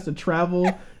kind of has to travel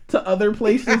to other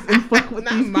places and fuck with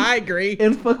these migrate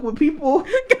and fuck with people.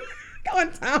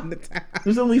 Going town to town.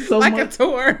 There's only so like much. A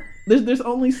tour. There's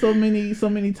only so many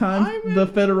times the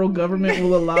federal government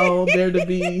will allow there to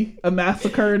be a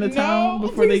massacre in a town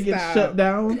before they get shut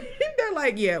down. They're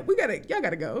like, yeah, y'all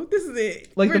gotta go. This is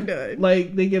it. Like we're done.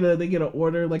 Like they get an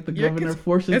order. Like the governor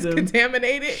forces them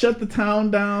contaminated. Shut the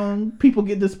town down. People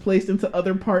get displaced into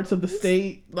other parts of the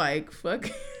state. Like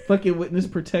fucking witness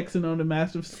protection on a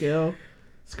massive scale.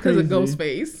 Because of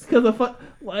Ghostface. Because of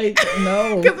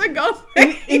no. Because of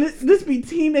Ghostface. And this be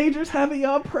teenagers having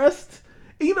y'all pressed.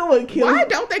 You know what kills? Why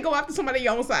don't they go after somebody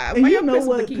your own side? And you know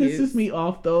what pisses me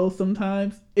off though?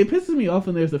 Sometimes it pisses me off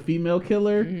when there's a female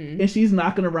killer and she's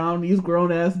knocking around these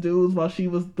grown ass dudes while she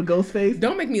was the Ghostface.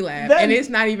 Don't make me laugh. And it's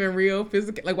not even real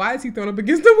physical. Like, why is he thrown up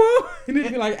against the wall? And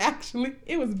then you're like, actually,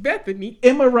 it was Bethany.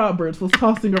 Emma Roberts was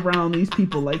tossing around these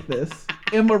people like this.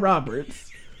 Emma Roberts,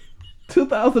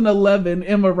 2011.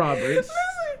 Emma Roberts,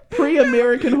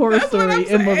 pre-American Horror Story.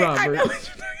 Emma Roberts. I know what you're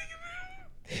talking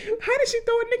about. How did she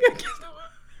throw a nigga against the wall?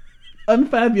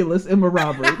 Unfabulous Emma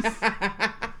Roberts.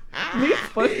 Be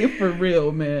fucking for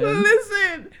real, man.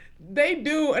 Listen, they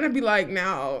do, and I'd be like,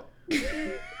 no.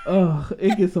 Oh,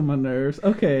 it gets on my nerves.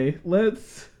 Okay,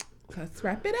 let's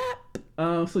wrap it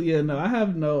up. So yeah, no, I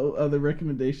have no other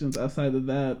recommendations outside of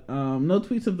that. No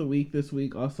tweets of the week this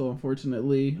week. Also,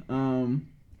 unfortunately,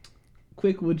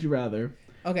 quick. Would you rather?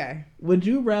 Okay. Would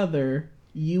you rather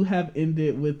you have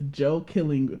ended with Joe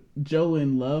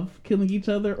and Love killing each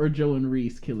other, or Joe and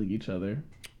Reese killing each other?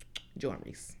 Joe and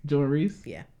Reese. Joe and Reese?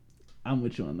 Yeah. I'm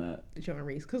with you on that. Joe and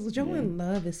Reese. Because Joe and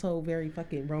Love is so very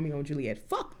fucking Romeo and Juliet.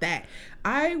 Fuck that.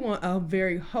 I want a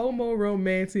very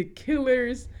homo-romantic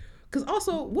killers. Because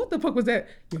also, what the fuck was that?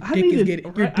 Your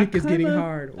dick is getting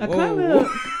hard. Whoa.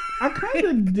 I kind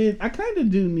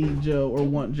of do need Joe or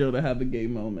want Joe to have a gay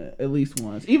moment at least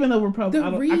once. Even though we're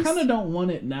probably, I kind of don't want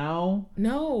it now.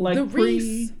 No, like the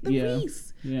Reese.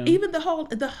 Yeah. Even the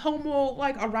homo,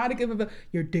 like, erotic of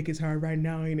your dick is hard right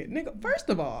now, ain't it? Nigga, first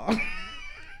of all.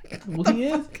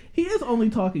 Well, he is only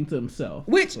talking to himself.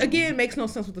 Which, again, makes no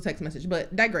sense with the text message,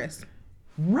 but digress.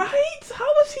 Right? How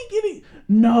is he getting...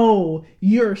 No,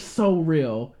 you're so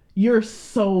real. You're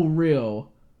so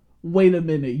real. Wait a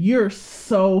minute. You're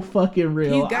so fucking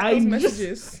real. He got those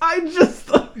messages.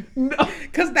 No.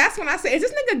 Because that's when I say, is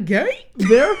this nigga gay?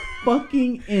 They're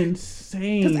fucking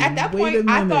insane. Because at that point,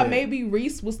 I thought maybe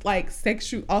Reese was like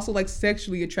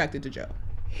sexually attracted to Joe.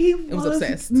 He was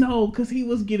obsessed. No, because he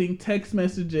was getting text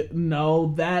messages.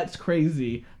 No, that's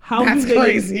crazy. That's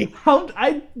crazy. How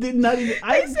I did not even.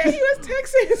 They said he was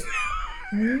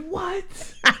texting.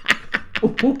 What?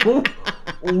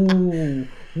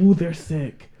 Ooh, they're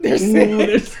sick. They're sick.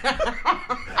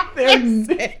 They're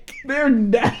sick. They're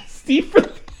nasty for.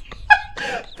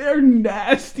 They're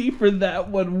nasty for that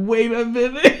one. Wait a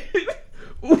minute.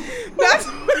 That's.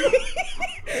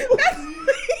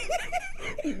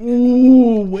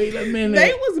 Ooh, wait a minute.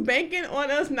 They was banking on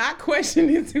us not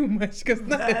questioning too much because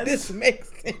none of this makes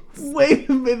sense. Wait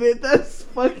a minute, that's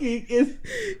fucking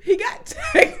He got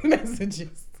text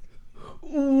messages.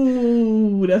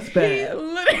 Ooh, that's bad.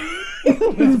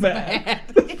 That's bad.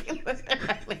 That's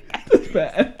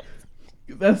bad.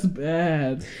 That's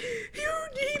bad. He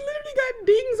literally got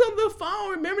dings on the phone.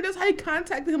 Remember, that's how he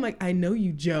contacted him. Like, I know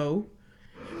you, Joe.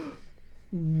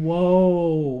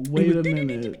 Whoa, wait a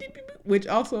minute. Which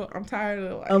also, I'm tired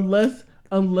of like...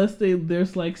 Unless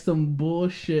there's like some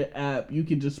bullshit app you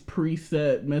can just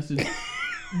preset message.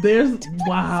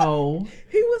 Wow.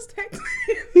 He was texting.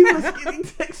 He was getting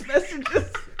text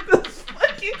messages. That's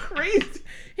fucking crazy.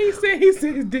 He said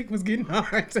his dick was getting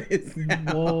hard to his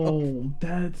mouth. Whoa,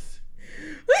 that's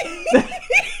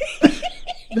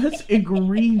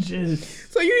egregious.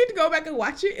 So you need to go back and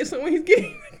watch it. And so when he's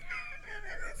getting...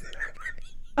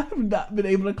 I have not been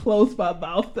able to close my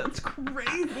mouth. That's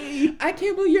crazy. I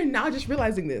can't believe you're now just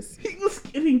realizing this. He was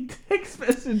getting text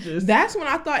messages. That's when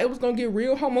I thought it was going to get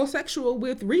real homosexual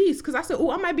with Reese. Because I said,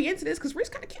 oh, I might be into this because Reese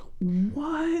kind of cute.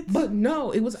 What? But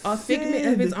no, it was a figment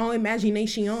of his own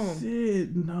imagination.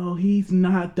 Sid, no, he's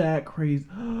not that crazy.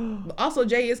 Also,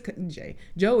 Joe is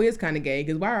kind of gay.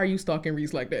 Because why are you stalking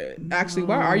Reese like that? No. Actually,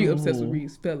 why are you obsessed with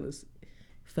Reese?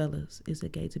 Fellas, is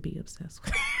it gay to be obsessed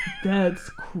with? That's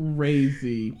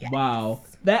crazy. Yes. Wow.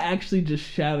 That actually just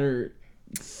shattered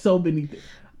so many things.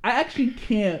 I actually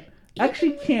can't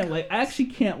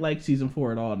like season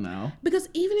 4 at all now. Because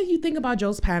even if you think about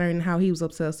Joe's pattern and how he was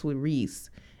obsessed with Reese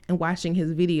and watching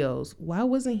his videos, why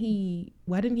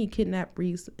didn't he kidnap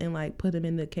Reese and like put him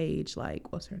in the cage?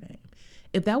 Like, what's her name?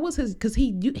 If that was his, because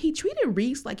he treated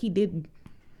Reese like he did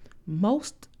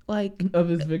most like of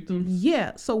his victims.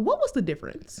 Yeah. So what was the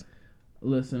difference?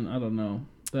 Listen, I don't know.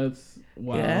 That's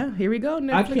wow. Yeah, here we go.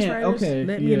 Netflix writers,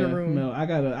 let me in the room. No, I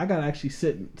gotta actually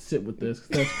sit with this.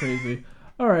 That's crazy.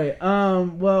 All right.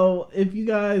 Well, if you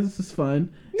guys, this is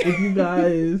fun. If you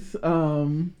guys,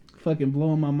 fucking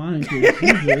blowing my mind here,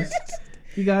 Jesus.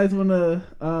 If you guys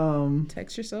wanna,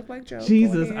 text yourself like Joe.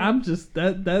 Jesus, I'm just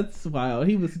that's wild.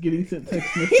 He was getting sent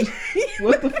text messages.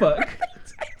 What the fuck?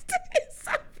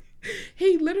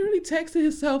 He literally texted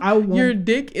himself, your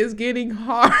dick is getting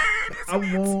hard.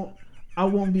 I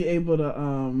won't be able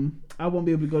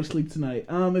to go to sleep tonight.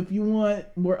 If you want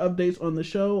more updates on the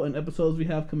show and episodes we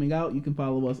have coming out, you can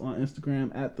follow us on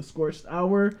Instagram at The Scorched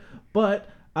Hour. But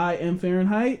I am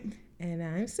Fahrenheit. And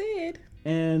I'm Sid.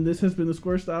 And this has been The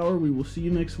Scorched Hour. We will see you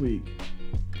next week.